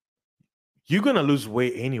you're gonna lose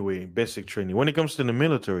weight anyway in basic training. When it comes to the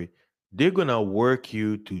military, they're gonna work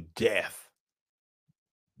you to death.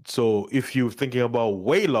 So if you're thinking about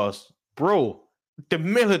weight loss, bro, the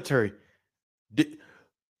military. the-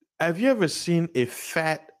 have you ever seen a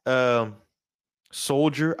fat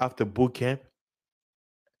soldier after boot camp?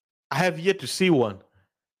 I have yet to see one.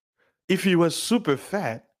 If he was super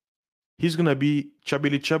fat, he's gonna be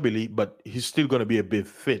chubbily, but he's still gonna be a bit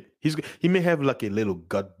fit. He may have like a little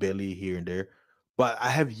gut belly here and there, but I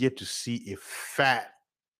have yet to see a fat,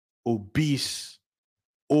 obese,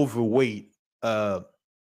 overweight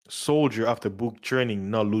soldier after boot training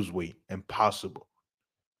not lose weight. Impossible.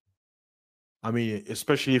 I mean,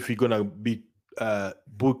 especially if you're gonna be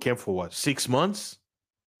boot camp for what 6 months.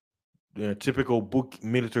 The typical book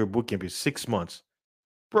military boot camp is 6 months,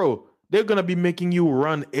 bro. They're gonna be making you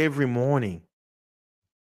run every morning.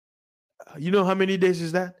 You know how many days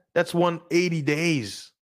is that? That's 180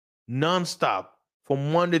 days, nonstop,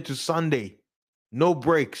 from Monday to Sunday, no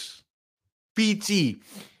breaks. PT.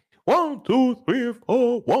 1, 2, 3,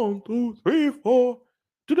 4. 1, 2, 3, 4.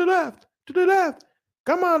 To the left. To the left.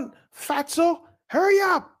 Come on, fatso. Hurry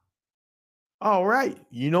up. All right.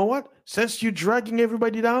 You know what? Since you're dragging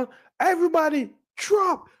everybody down, everybody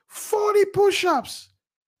drop 40 push-ups.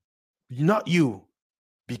 Not you,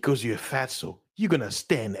 because you're fatso. You're gonna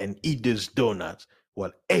stand and eat these donuts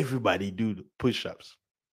while everybody do the push-ups.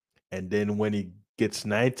 And then when it gets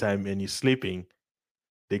nighttime and you're sleeping,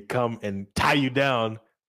 they come and tie you down,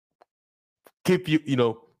 keep you,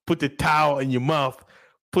 put the towel in your mouth,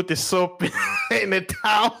 put the soap in the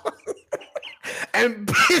towel, and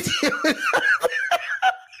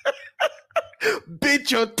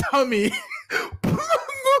beat your tummy.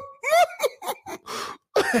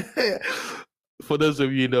 For those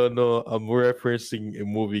of you who don't know, I'm referencing a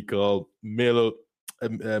movie called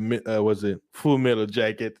was it Full Metal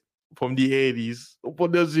Jacket from the 80s. For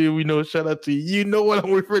those of you who know, shout out to you. You know what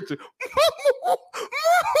I'm referring to.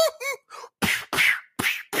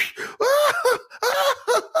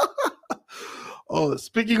 Oh,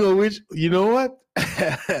 speaking of which, you know what?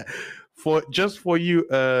 For you,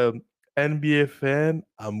 NBA fan,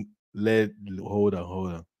 hold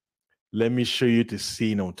on. Let me show you the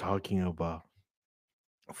scene I'm talking about.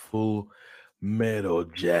 Full Metal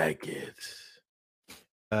Jacket.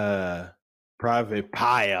 Uh, Private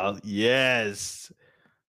Pile. Yes.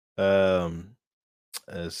 Um,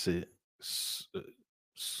 let's see.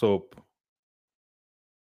 Soap.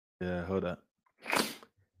 Yeah, hold on.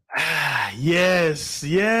 Yes,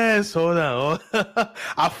 yes. Hold on.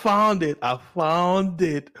 I found it. I found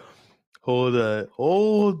it.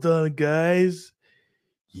 Hold on, guys.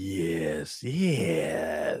 Yes,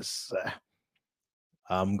 yes.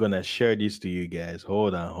 I'm gonna share this to you guys.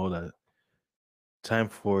 Hold on. Time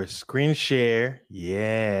for screen share.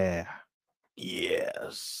 Yeah.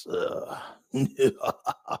 Yes.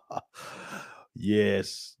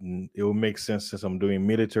 Yes. It will make sense since I'm doing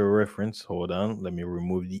military reference. Hold on. Let me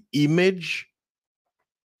remove the image.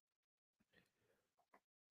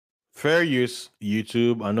 Fair use,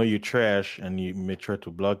 YouTube. I know you trash and you may try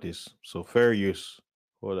to block this. So fair use.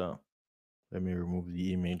 Hold on. Let me remove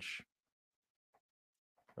the image.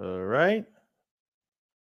 All right.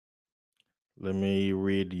 Let me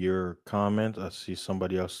read your comment. I see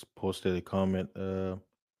somebody else posted a comment.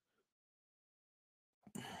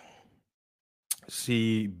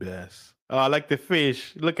 See Beth. Oh, I like the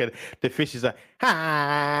fish. Look at it. The fish is like,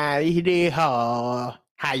 hi,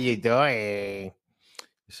 how you doing?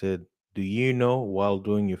 He said, do you know while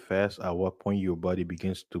doing your fast, at what point your body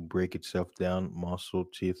begins to break itself down, muscle,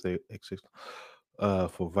 teeth, etc.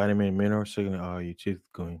 For vitamin and mineral signal, are your teeth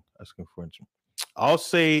going asking for it? I'll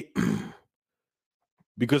say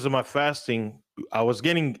because of my fasting, I was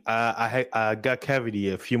getting I got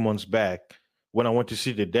cavity a few months back when I went to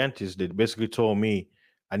see the dentist. They basically told me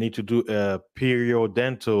I need to do a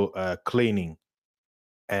periodontal cleaning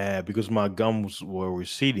because my gums were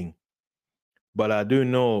receding. But I do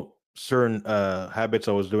know certain habits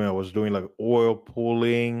I was doing. I was doing like oil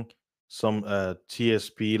pulling, some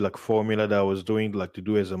TSP like formula that I was doing like to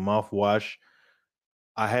do as a mouthwash.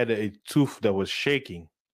 I had a tooth that was shaking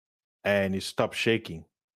and it stopped shaking.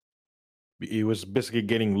 It was basically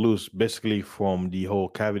getting loose, basically from the whole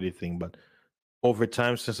cavity thing. But over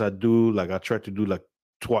time, since I try to do like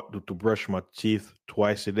to brush my teeth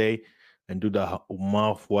twice a day and do the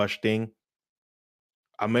mouthwash thing.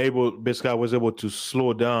 I was able to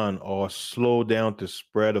slow down the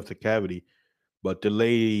spread of the cavity. But the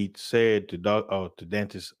lady said, the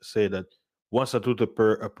dentist said that once I do a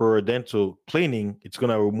periodontal cleaning, it's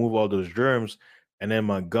gonna remove all those germs, and then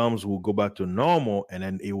my gums will go back to normal, and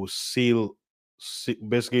then it will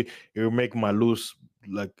basically, it will make my loose,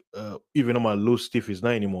 like even though my loose teeth is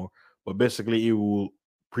not anymore, but basically it will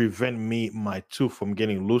prevent my tooth from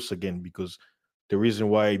getting loose again because the reason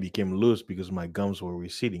why it became loose because my gums were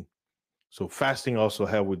receding. So fasting also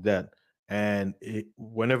help with that. And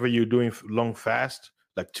whenever you're doing long fast,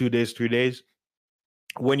 like 2 days, 3 days,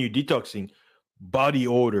 when you're detoxing, body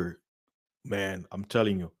odor, man, I'm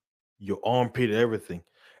telling you, your armpit, everything,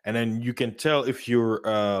 and then you can tell if you're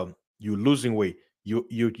losing weight.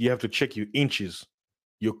 You have to check your inches.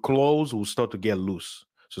 Your clothes will start to get loose.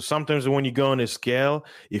 So sometimes when you go on a scale,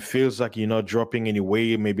 it feels like you're not dropping any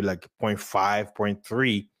weight, maybe like point 0.5, point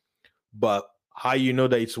 0.3. But how you know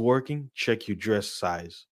that it's working? Check your dress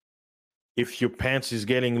size. If your pants is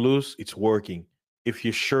getting loose, it's working. If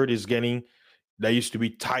your shirt is getting that used to be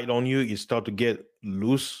tight on you, it start to get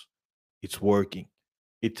loose, it's working.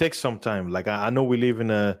 It takes some time. Like I know we live in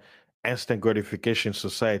a instant gratification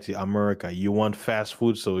society, America. You want fast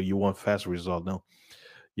food, so you want fast result. No,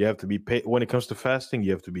 you have to be when it comes to fasting,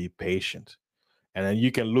 you have to be patient. And then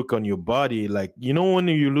you can look on your body, like when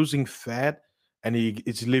you're losing fat and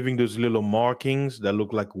it's leaving those little markings that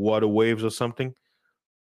look like water waves or something.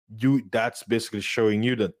 That's basically showing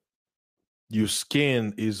you that your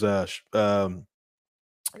skin is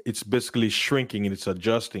it's basically shrinking and it's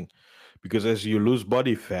adjusting because as you lose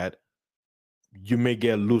body fat you may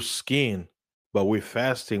get loose skin, but with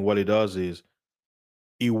fasting what it does is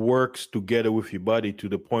it works together with your body to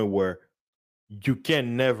the point where you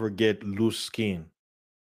can never get loose skin.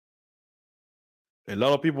 A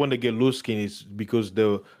lot of people when they get loose skin it's because they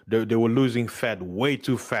were losing fat way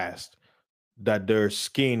too fast that their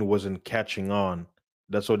skin wasn't catching on.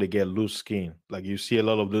 That's why they get loose skin. Like you see a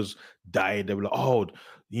lot of those diet, they were like, oh,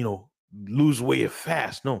 you know, lose weight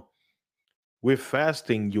fast. No, with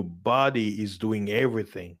fasting, your body is doing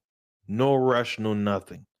everything. No rush, no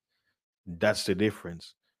nothing. That's the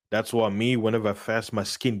difference. That's why me, whenever I fast, my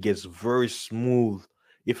skin gets very smooth.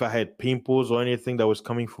 If I had pimples or anything that was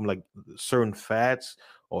coming from like certain fats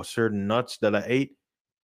or certain nuts that I ate,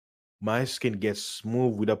 my skin gets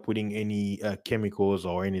smooth without putting any chemicals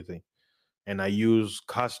or anything. And I use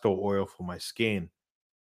castor oil for my skin.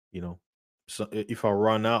 You know, so if I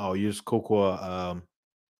run out, I'll use cocoa.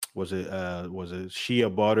 Was it shea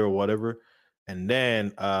butter or whatever, and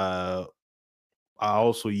then I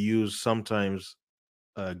also use sometimes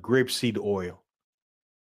grapeseed oil.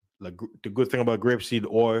 Like the good thing about grapeseed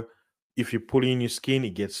oil, if you put it in your skin,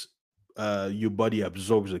 it gets your body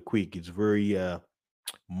absorbs it quick. It's very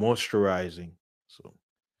moisturizing. So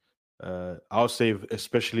I'll say,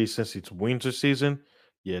 especially since it's winter season,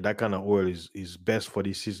 yeah, that kind of oil is best for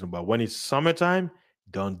this season. But when it's summertime,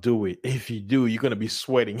 don't do it. If you do, you're gonna be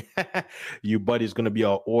sweating. Your body's gonna be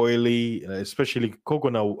all oily, especially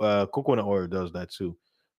coconut. Coconut oil does that too.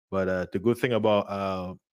 But the good thing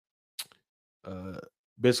about uh,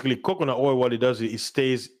 basically coconut oil, what it does is it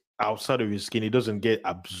stays outside of your skin. It doesn't get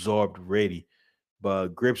absorbed ready.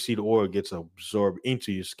 But grapeseed oil gets absorbed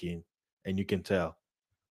into your skin, and you can tell.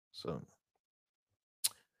 So.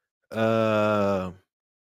 Uh,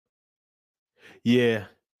 yeah,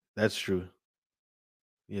 that's true.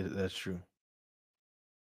 Yeah, that's true.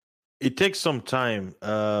 It takes some time.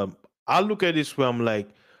 I look at this where I'm like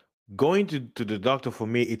going to the doctor for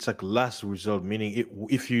me. It's like last result, meaning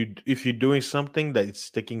if you're doing something that it's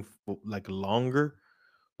taking like longer,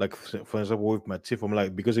 Like for example, with my teeth, I'm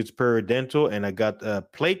like because it's periodontal and I got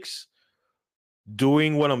plaques.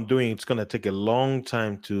 Doing what I'm doing, it's gonna take a long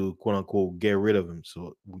time to quote unquote get rid of them.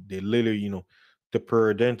 So they literally, the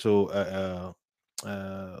periodontal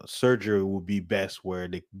surgery will be best where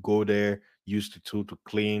they go there, use the tool to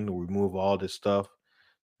clean, remove all this stuff.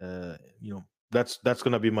 That's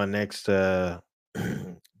gonna be my next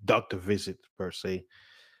doctor visit per se.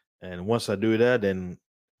 And once I do that, then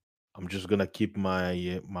I'm just gonna keep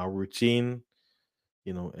my routine,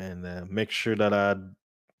 and make sure that I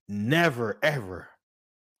never ever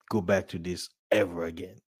go back to this ever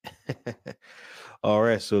again. All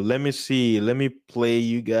right, so let me see. Let me play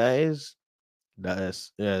you guys.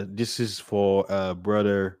 This is for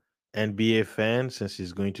brother NBA fan since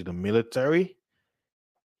he's going to the military.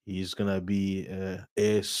 He's gonna be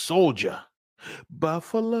a soldier,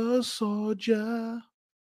 Buffalo soldier,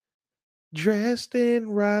 dressed in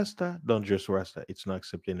Rasta. Don't dress Rasta. It's not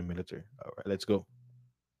accepted in the military. All right, let's go.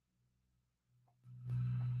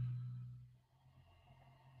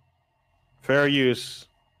 Fair use.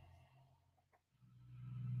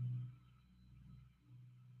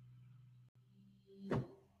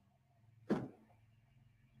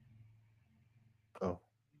 Oh,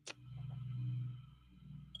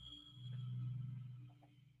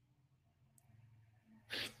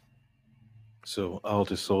 so all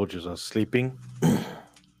the soldiers are sleeping,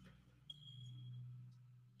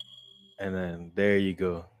 and then there you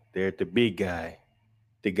go. There's the big guy,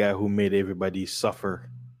 the guy who made everybody suffer.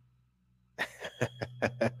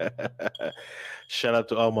 Shout out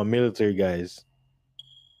to all my military guys.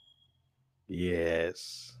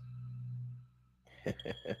 Yes.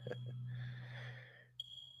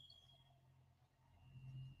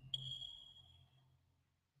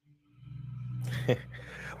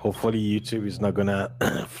 Hopefully, YouTube is not gonna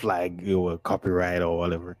flag you or copyright or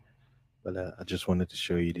whatever. But I just wanted to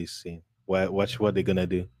show you this scene. Watch what they're gonna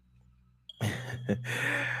do.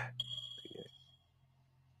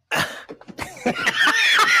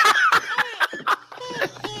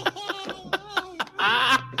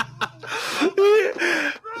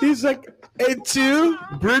 He's like, and two,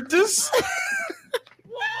 Brutus.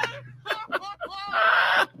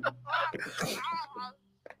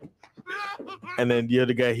 And then the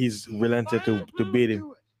other guy, he's relented to beat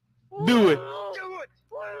him. Do it.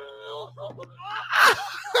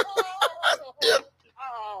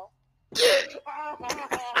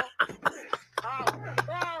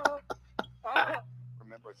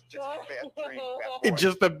 Remember, it's just a bad dream. It's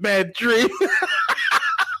just a bad dream.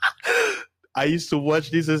 I used to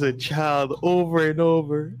watch this as a child over and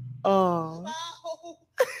over. Oh.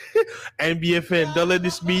 NBFN, don't let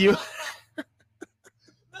this be you.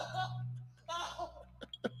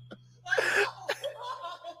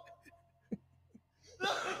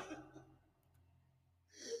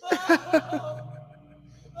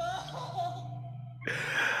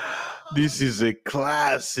 This is a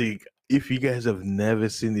classic. If you guys have never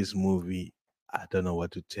seen this movie, I don't know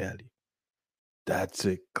what to tell you. That's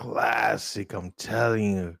a classic. I'm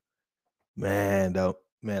telling you, man,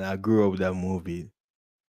 I grew up with that movie.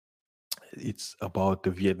 It's about the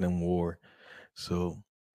Vietnam War. So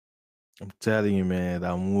I'm telling you, man,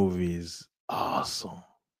 that movie is awesome.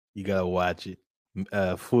 You gotta watch it.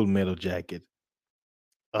 Full Metal Jacket.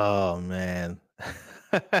 Oh man.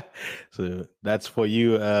 So that's for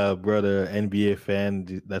you, brother NBA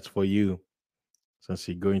fan. That's for you. Since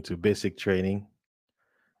you're going to basic training,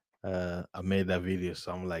 I made that video.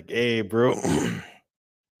 So I'm like, hey, bro,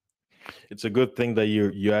 it's a good thing that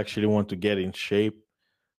you actually want to get in shape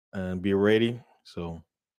and be ready. So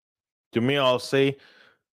to me, I'll say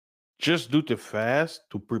just do the fast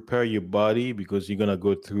to prepare your body because you're gonna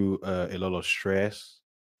go through a lot of stress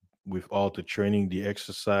with all the training, the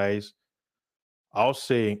exercise. I'll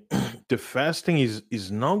say the fasting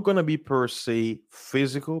is not gonna be per se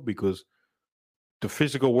physical because the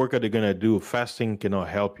physical work that they're gonna do, fasting cannot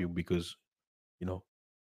help you because you know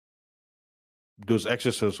those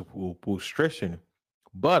exercises will put stress in you.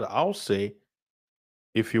 But I'll say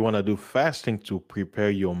if you want to do fasting to prepare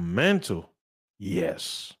your mental,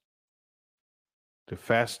 yes, the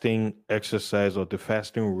fasting exercise or the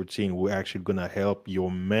fasting routine will actually gonna help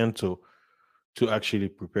your mental to actually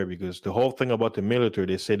prepare because the whole thing about the military,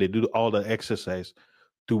 they say they do all the exercise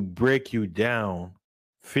to break you down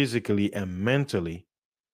physically and mentally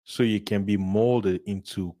so you can be molded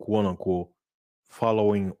into quote unquote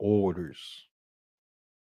following orders.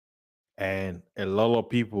 And a lot of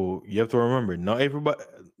people, you have to remember, not everybody,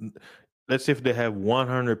 let's say if they have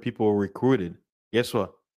 100 people recruited, guess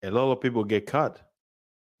what? A lot of people get cut.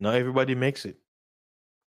 Not everybody makes it.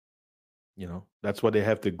 That's why they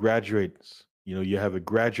have to graduate. You have a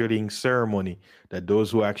graduating ceremony that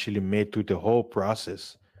those who actually made through the whole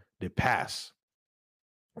process, they pass.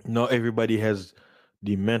 Not everybody has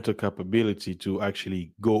the mental capability to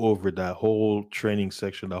actually go over that whole training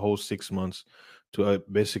section, the whole 6 months, to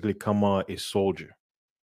basically come out a soldier.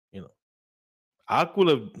 You know, I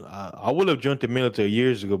would have joined the military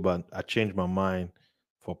years ago, but I changed my mind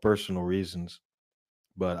for personal reasons.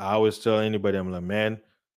 But I always tell anybody, I'm like, man,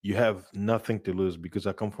 you have nothing to lose because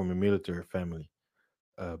I come from a military family.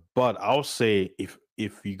 But I'll say if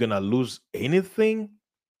you're gonna lose anything,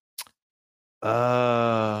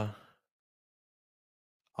 uh,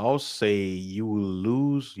 I'll say you will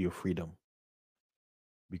lose your freedom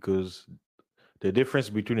because the difference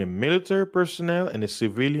between a military personnel and a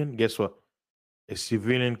civilian, guess what? A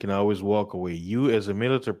civilian can always walk away. You, as a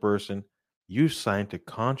military person, you signed a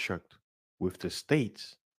contract with the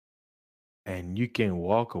states, and you can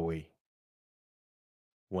walk away.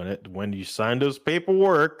 When you sign those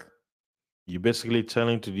paperwork, you're basically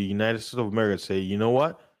telling to the United States of America, say, you know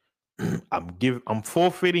what? I'm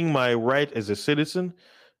forfeiting my right as a citizen,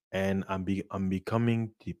 and I'm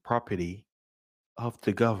becoming the property of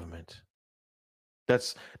the government.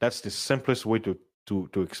 That's the simplest way to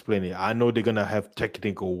explain it. I know they're gonna have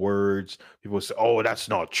technical words. People say, "Oh, that's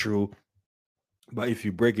not true," but if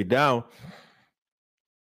you break it down,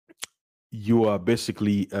 you are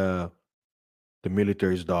basically the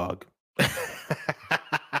military's dog.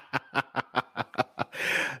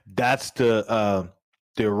 That's the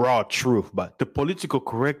raw truth. But the political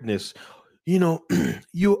correctness, you know,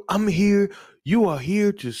 I'm here. You are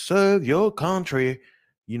here to serve your country.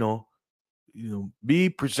 You know, be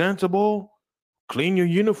presentable, clean your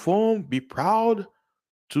uniform, be proud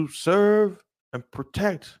to serve and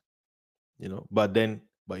protect. But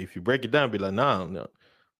if you break it down, be like, nah, no,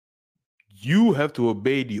 you have to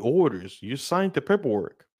obey the orders. You signed the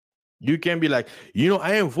paperwork. You can't be like,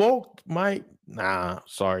 I invoked my. Nah,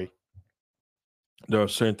 sorry. There are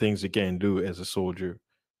certain things you can't do as a soldier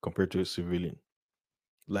compared to a civilian.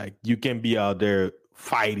 Like you can be out there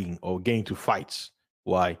fighting or getting to fights.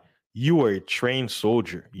 Why? You are a trained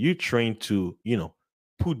soldier. You trained to,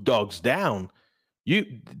 put dogs down.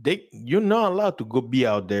 You're not allowed to go be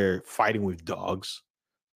out there fighting with dogs.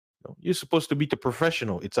 You're supposed to be the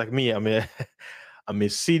professional. It's like me. I'm a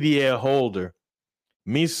CDL holder.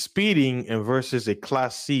 Me speeding and versus a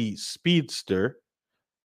Class C speedster,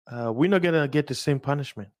 we're not gonna get the same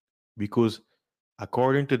punishment because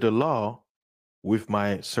according to the law, with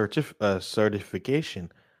my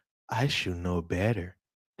certification, I should know better.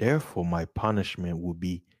 Therefore, my punishment will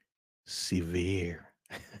be severe.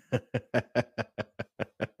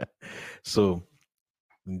 So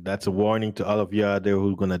that's a warning to all of you out there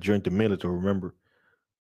who's gonna join the military. Remember,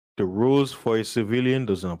 the rules for a civilian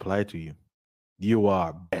doesn't apply to you. You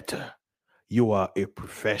are better. You are a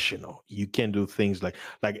professional. You can do things like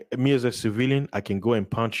me as a civilian, I can go and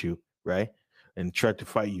punch you, right? And try to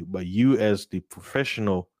fight you. But you as the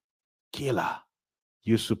professional killer,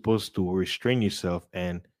 you're supposed to restrain yourself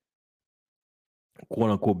and quote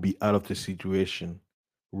unquote be out of the situation.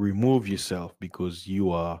 Remove yourself because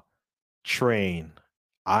you are trained.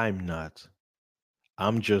 I'm not.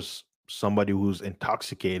 I'm just somebody who's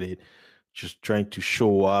intoxicated, just trying to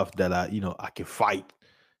show off that I can fight.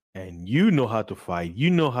 And you know how to fight. You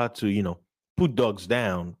know how to, put dogs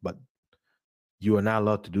down, but you are not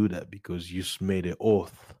allowed to do that because you made an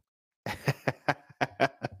oath.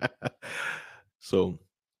 So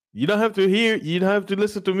you don't have to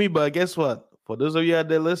listen to me, but guess what? For those of you out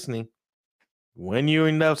there listening, when you're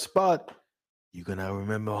in that spot, you're gonna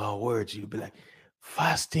remember our words. You'll be like,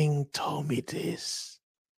 fasting told me this.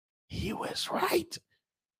 He was right.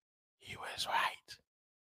 He was right.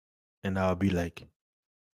 And I'll be like,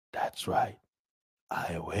 that's right.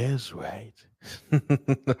 I was right.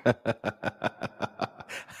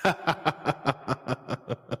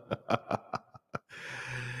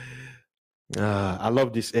 I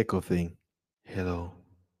love this echo thing. Hello,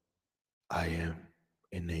 I am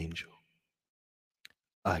an angel.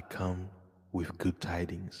 I come with good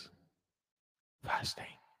tidings. Fasting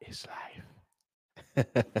is life.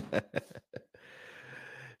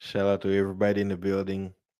 Shout out to everybody in the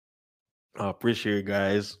building. I appreciate you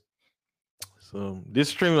guys. So this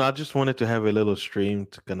stream, I just wanted to have a little stream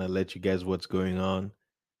to kind of let you guys what's going on.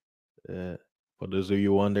 Uh, for those of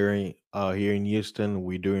you wondering, here in Houston,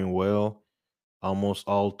 we're doing well. Almost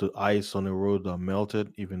all the ice on the road are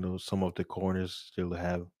melted, even though some of the corners still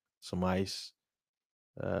have some ice.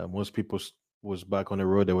 Most people was back on the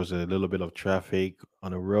road. There was a little bit of traffic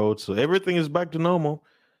on the road, so everything is back to normal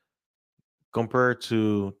compared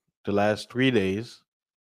to the last 3 days.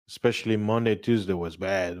 Especially Monday, Tuesday was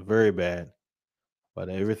bad, very bad. but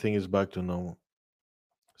everything is back to normal.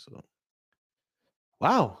 So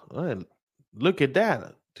wow, look at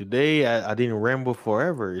that. Today I didn't ramble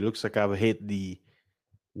forever. It looks like I've hit the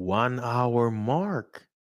 1 hour mark,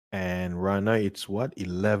 and right now it's what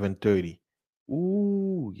 11:30.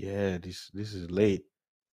 Ooh, yeah, this is late.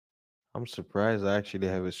 I'm surprised I actually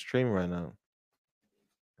have a stream right now.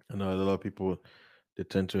 I know a lot of people they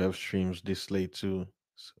tend to have streams this late too.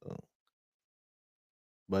 So,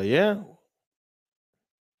 but yeah,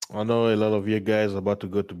 I know a lot of you guys are about to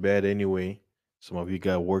go to bed anyway. Some of you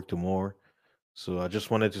got work tomorrow. So I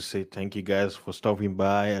just wanted to say thank you guys for stopping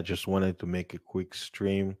by. I just wanted to make a quick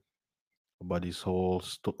stream about this whole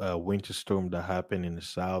winter storm that happened in the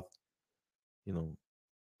south. You know,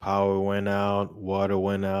 power went out, water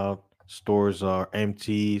went out, stores are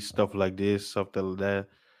empty, stuff like this, stuff like that.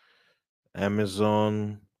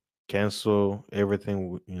 Amazon cancel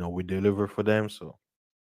everything. We deliver for them, so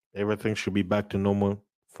everything should be back to normal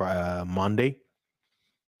for Monday.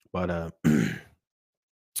 But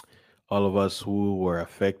all of us who were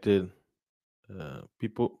affected,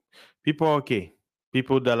 people are okay.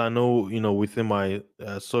 People that I know, within my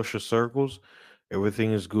social circles,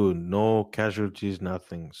 everything is good. No casualties,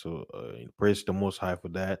 nothing. So praise the Most High for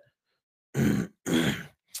that.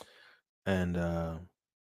 And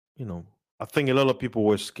I think a lot of people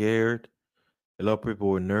were scared. A lot of people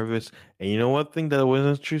were nervous. And you know one thing that was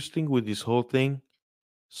interesting with this whole thing?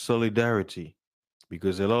 Solidarity.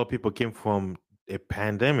 Because a lot of people came from a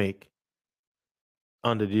pandemic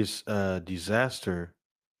under this disaster.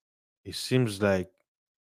 It seems like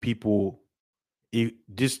people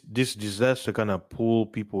this disaster kind of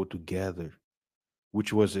pulled people together,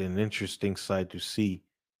 which was an interesting sight to see.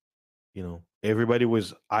 Everybody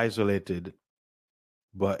was isolated,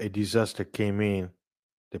 but a disaster came in.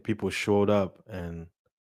 The people showed up and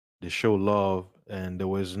they showed love, and there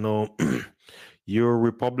was no you're a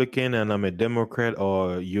Republican and I'm a Democrat,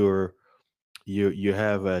 or you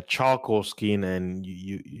have a charcoal skin and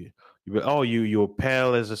you're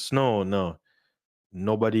pale as a snow. No,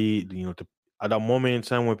 nobody. At that moment in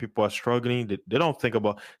time when people are struggling, they don't think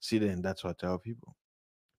about. See, then that's what I tell people.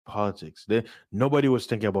 Politics. Nobody was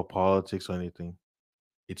thinking about politics or anything.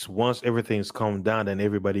 It's once everything's calmed down, then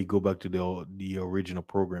everybody go back to the original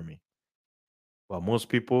programming. But most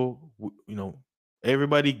people,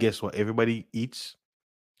 everybody, guess what? Everybody eats.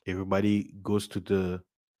 Everybody goes to the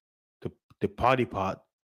the party pot.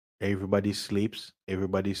 Everybody sleeps.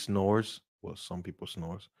 Everybody snores. Well, some people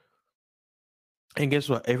snores. And guess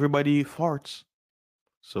what? Everybody farts.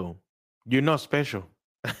 So you're not special.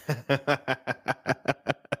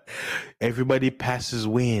 Everybody passes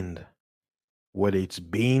wind, whether it's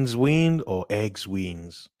beans wind or eggs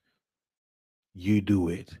wings. You do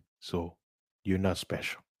it. So you're not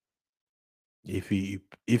special. If you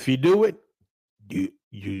do it,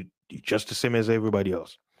 you're just the same as everybody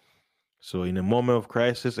else. So in a moment of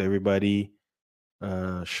crisis, everybody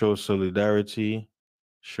showed solidarity,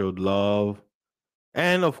 showed love,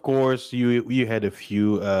 and of course, you had a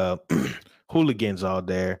few hooligans out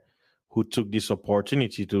there who took this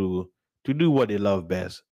opportunity to do what they love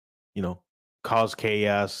best. You know, cause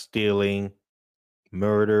chaos, stealing,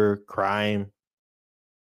 murder, crime,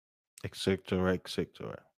 etc.,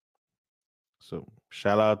 etc. So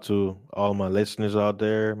shout out to all my listeners out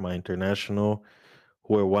there, my international,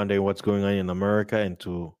 who are wondering what's going on in America, and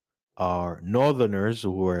to our northerners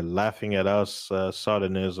who are laughing at us,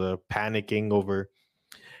 southerners panicking over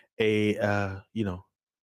a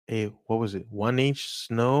a what was it, 1 inch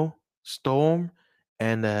snow storm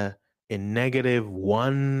and a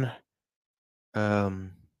 -1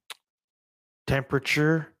 um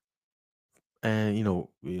temperature. And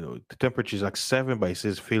the temperature is like 7, but it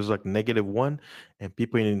says feels like -1. And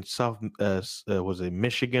people in south was it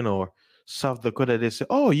Michigan or South Dakota, they say,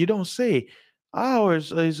 oh, you don't say,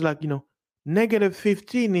 ours is like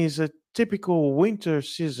 -15 is a typical winter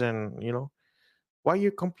season. Why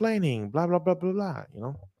you complaining, blah blah blah blah blah.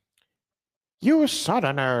 You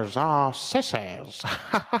southerners are sissies.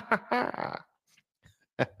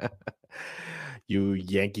 You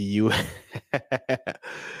Yankee, you.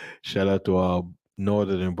 Shout out to our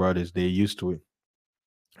northern brothers. They're used to it.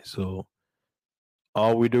 So,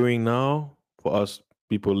 all we're doing now for us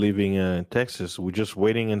people living in Texas, we're just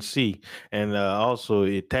waiting and see. And also,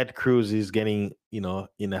 Ted Cruz is getting,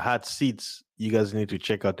 in the hot seats. You guys need to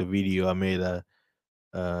check out the video I made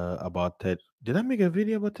about Ted. Did I make a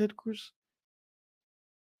video about Ted Cruz?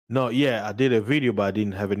 No, yeah, I did a video, but I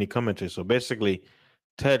didn't have any commentary. So basically,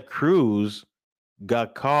 Ted Cruz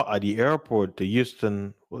got caught at the airport to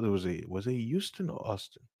Houston. What was it? Was it Houston or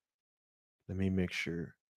Austin? Let me make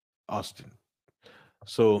sure. Austin.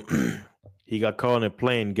 So He got caught on a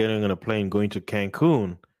plane, getting on a plane, going to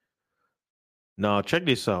Cancun. Now check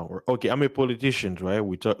this out. Okay, I'm a politician, right?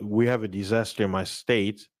 We have a disaster in my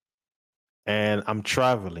state, and I'm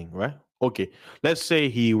traveling, right? Okay, let's say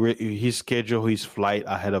he scheduled his flight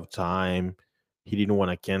ahead of time. He didn't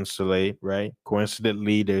want to cancel it, right?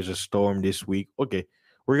 Coincidentally, there's a storm this week. Okay,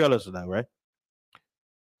 regardless of that, right?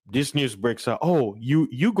 This news breaks out. Oh,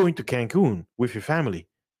 you going to Cancun with your family?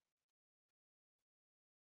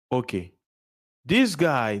 Okay, this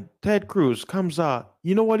guy, Ted Cruz, comes out.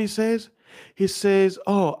 You know what he says? He says,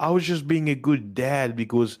 "Oh, I was just being a good dad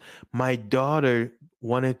because my daughter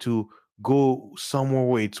wanted to go somewhere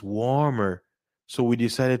where it's warmer. So we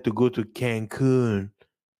decided to go to Cancun.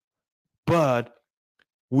 But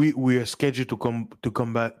we are scheduled to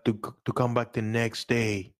come back to come back the next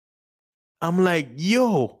day." I'm like,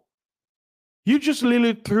 "Yo, you just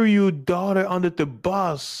literally threw your daughter under the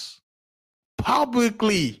bus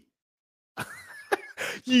publicly."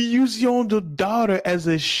 You use your own daughter as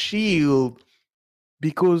a shield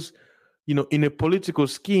because in a political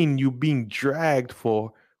scheme you're being dragged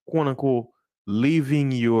for quote unquote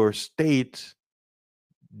leaving your state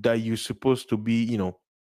that you're supposed to be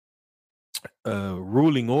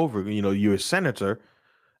ruling over. You're a senator,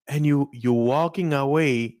 and you're walking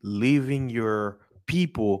away leaving your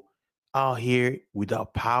people out here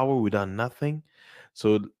without power, without nothing.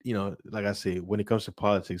 So like I say, when it comes to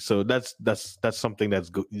politics, so that's something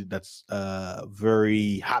that's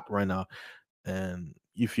very hot right now. And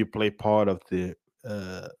if you play part of the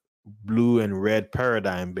blue and red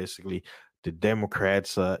paradigm, basically the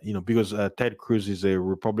Democrats, because Ted Cruz is a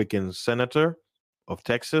Republican senator of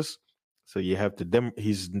Texas, so you have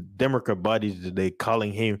his Democrat body today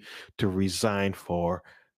calling him to resign for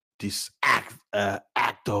this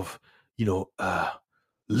act of you know uh,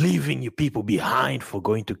 leaving your people behind for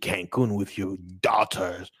going to Cancun with your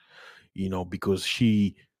daughters, because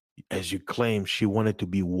she, as you claim, she wanted to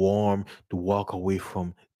be warm, to walk away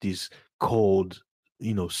from this cold,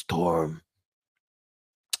 storm.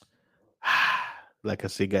 Like I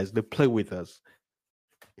say, guys, they play with us.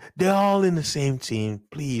 They're all in the same team.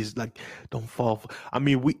 Please, like, don't fall. I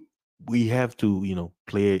mean, we have to,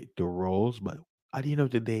 play the roles, but at the end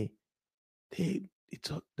of the day, they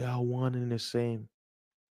are one and the same.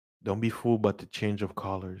 Don't be fooled by the change of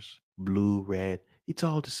colors, blue, red. It's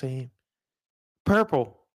all the same.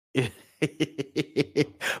 Purple.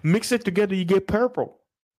 Mix it together, you get purple.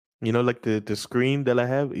 Like the screen that I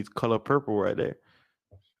have, it's color purple right there.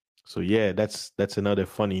 So yeah, that's another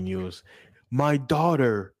funny news. My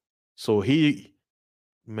daughter. So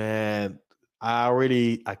man,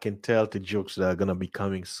 I can tell the jokes that are gonna be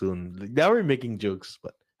coming soon. They're already making jokes,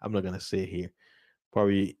 but I'm not gonna say it here.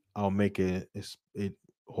 Probably I'll make it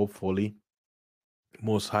hopefully,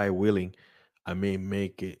 most high willing, I may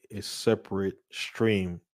make a separate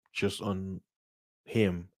stream just on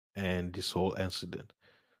him and this whole incident.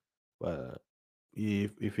 But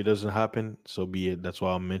if it doesn't happen, so be it. That's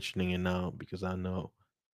why I'm mentioning it now, because I know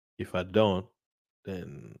if I don't,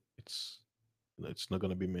 then it's not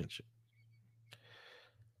gonna be mentioned.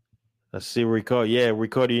 Let's see, record. Yeah,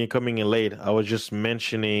 recording coming in late. I was just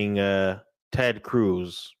mentioning Ted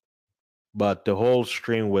Cruz, but the whole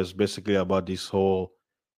stream was basically about this whole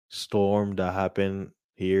storm that happened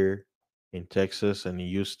here in Texas and in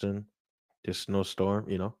Houston. The snowstorm,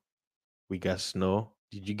 we got snow.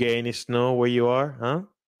 Did you get any snow where you are? Huh?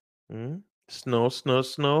 Snow, snow,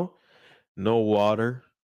 snow. No water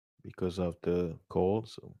because of the cold.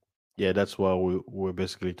 So yeah, that's what we're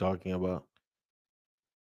basically talking about.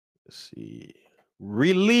 Let's see.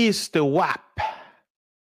 Release the WAP.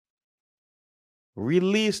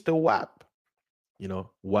 Release the WAP.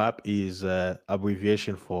 WAP is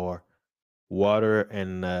abbreviation for water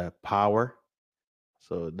and power.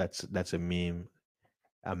 So that's a meme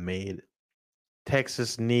I made.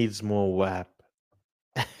 Texas needs more WAP.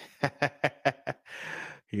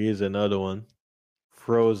 Here's another one.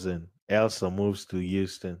 Frozen. Elsa moves to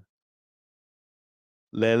Houston.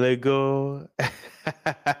 Let it go.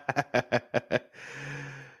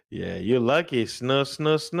 Yeah, you're lucky. Snow,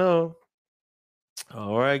 snow, snow.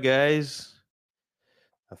 All right, guys.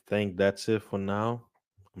 I think that's it for now.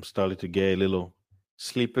 I'm starting to get a little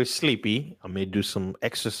sleepy. I may do some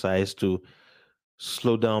exercise to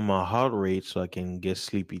slow down my heart rate so I can get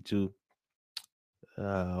sleepy too.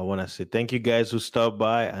 I want to say thank you guys who stopped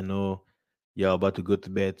by. I know y'all about to go to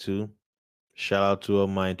bed too. Shout out to all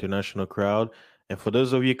my international crowd. And for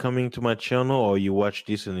those of you coming to my channel or you watch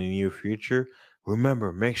this in the near future,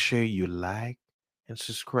 remember, make sure you like and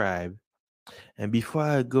subscribe. And before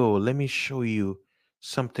I go, let me show you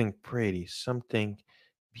something pretty, something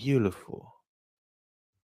beautiful.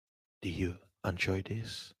 Do you Enjoy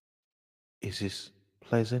this. Is this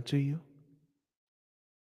pleasant to you?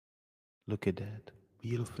 Look at that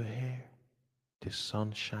beautiful hair. The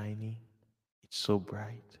sun shining. It's so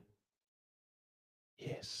bright.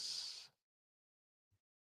 Yes.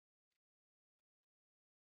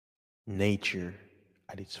 Nature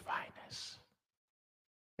at its finest.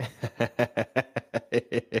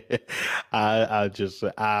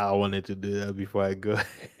 I wanted to do that before I go.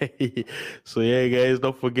 So yeah, guys,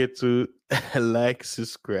 don't forget to like,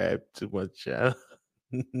 subscribe to my channel.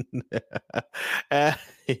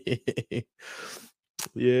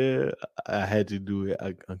 Yeah, I had to do it.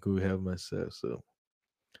 I couldn't help myself. So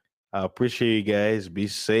I appreciate you guys. Be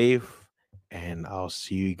safe, and I'll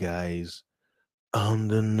see you guys on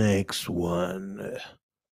the next one.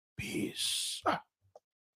 Peace.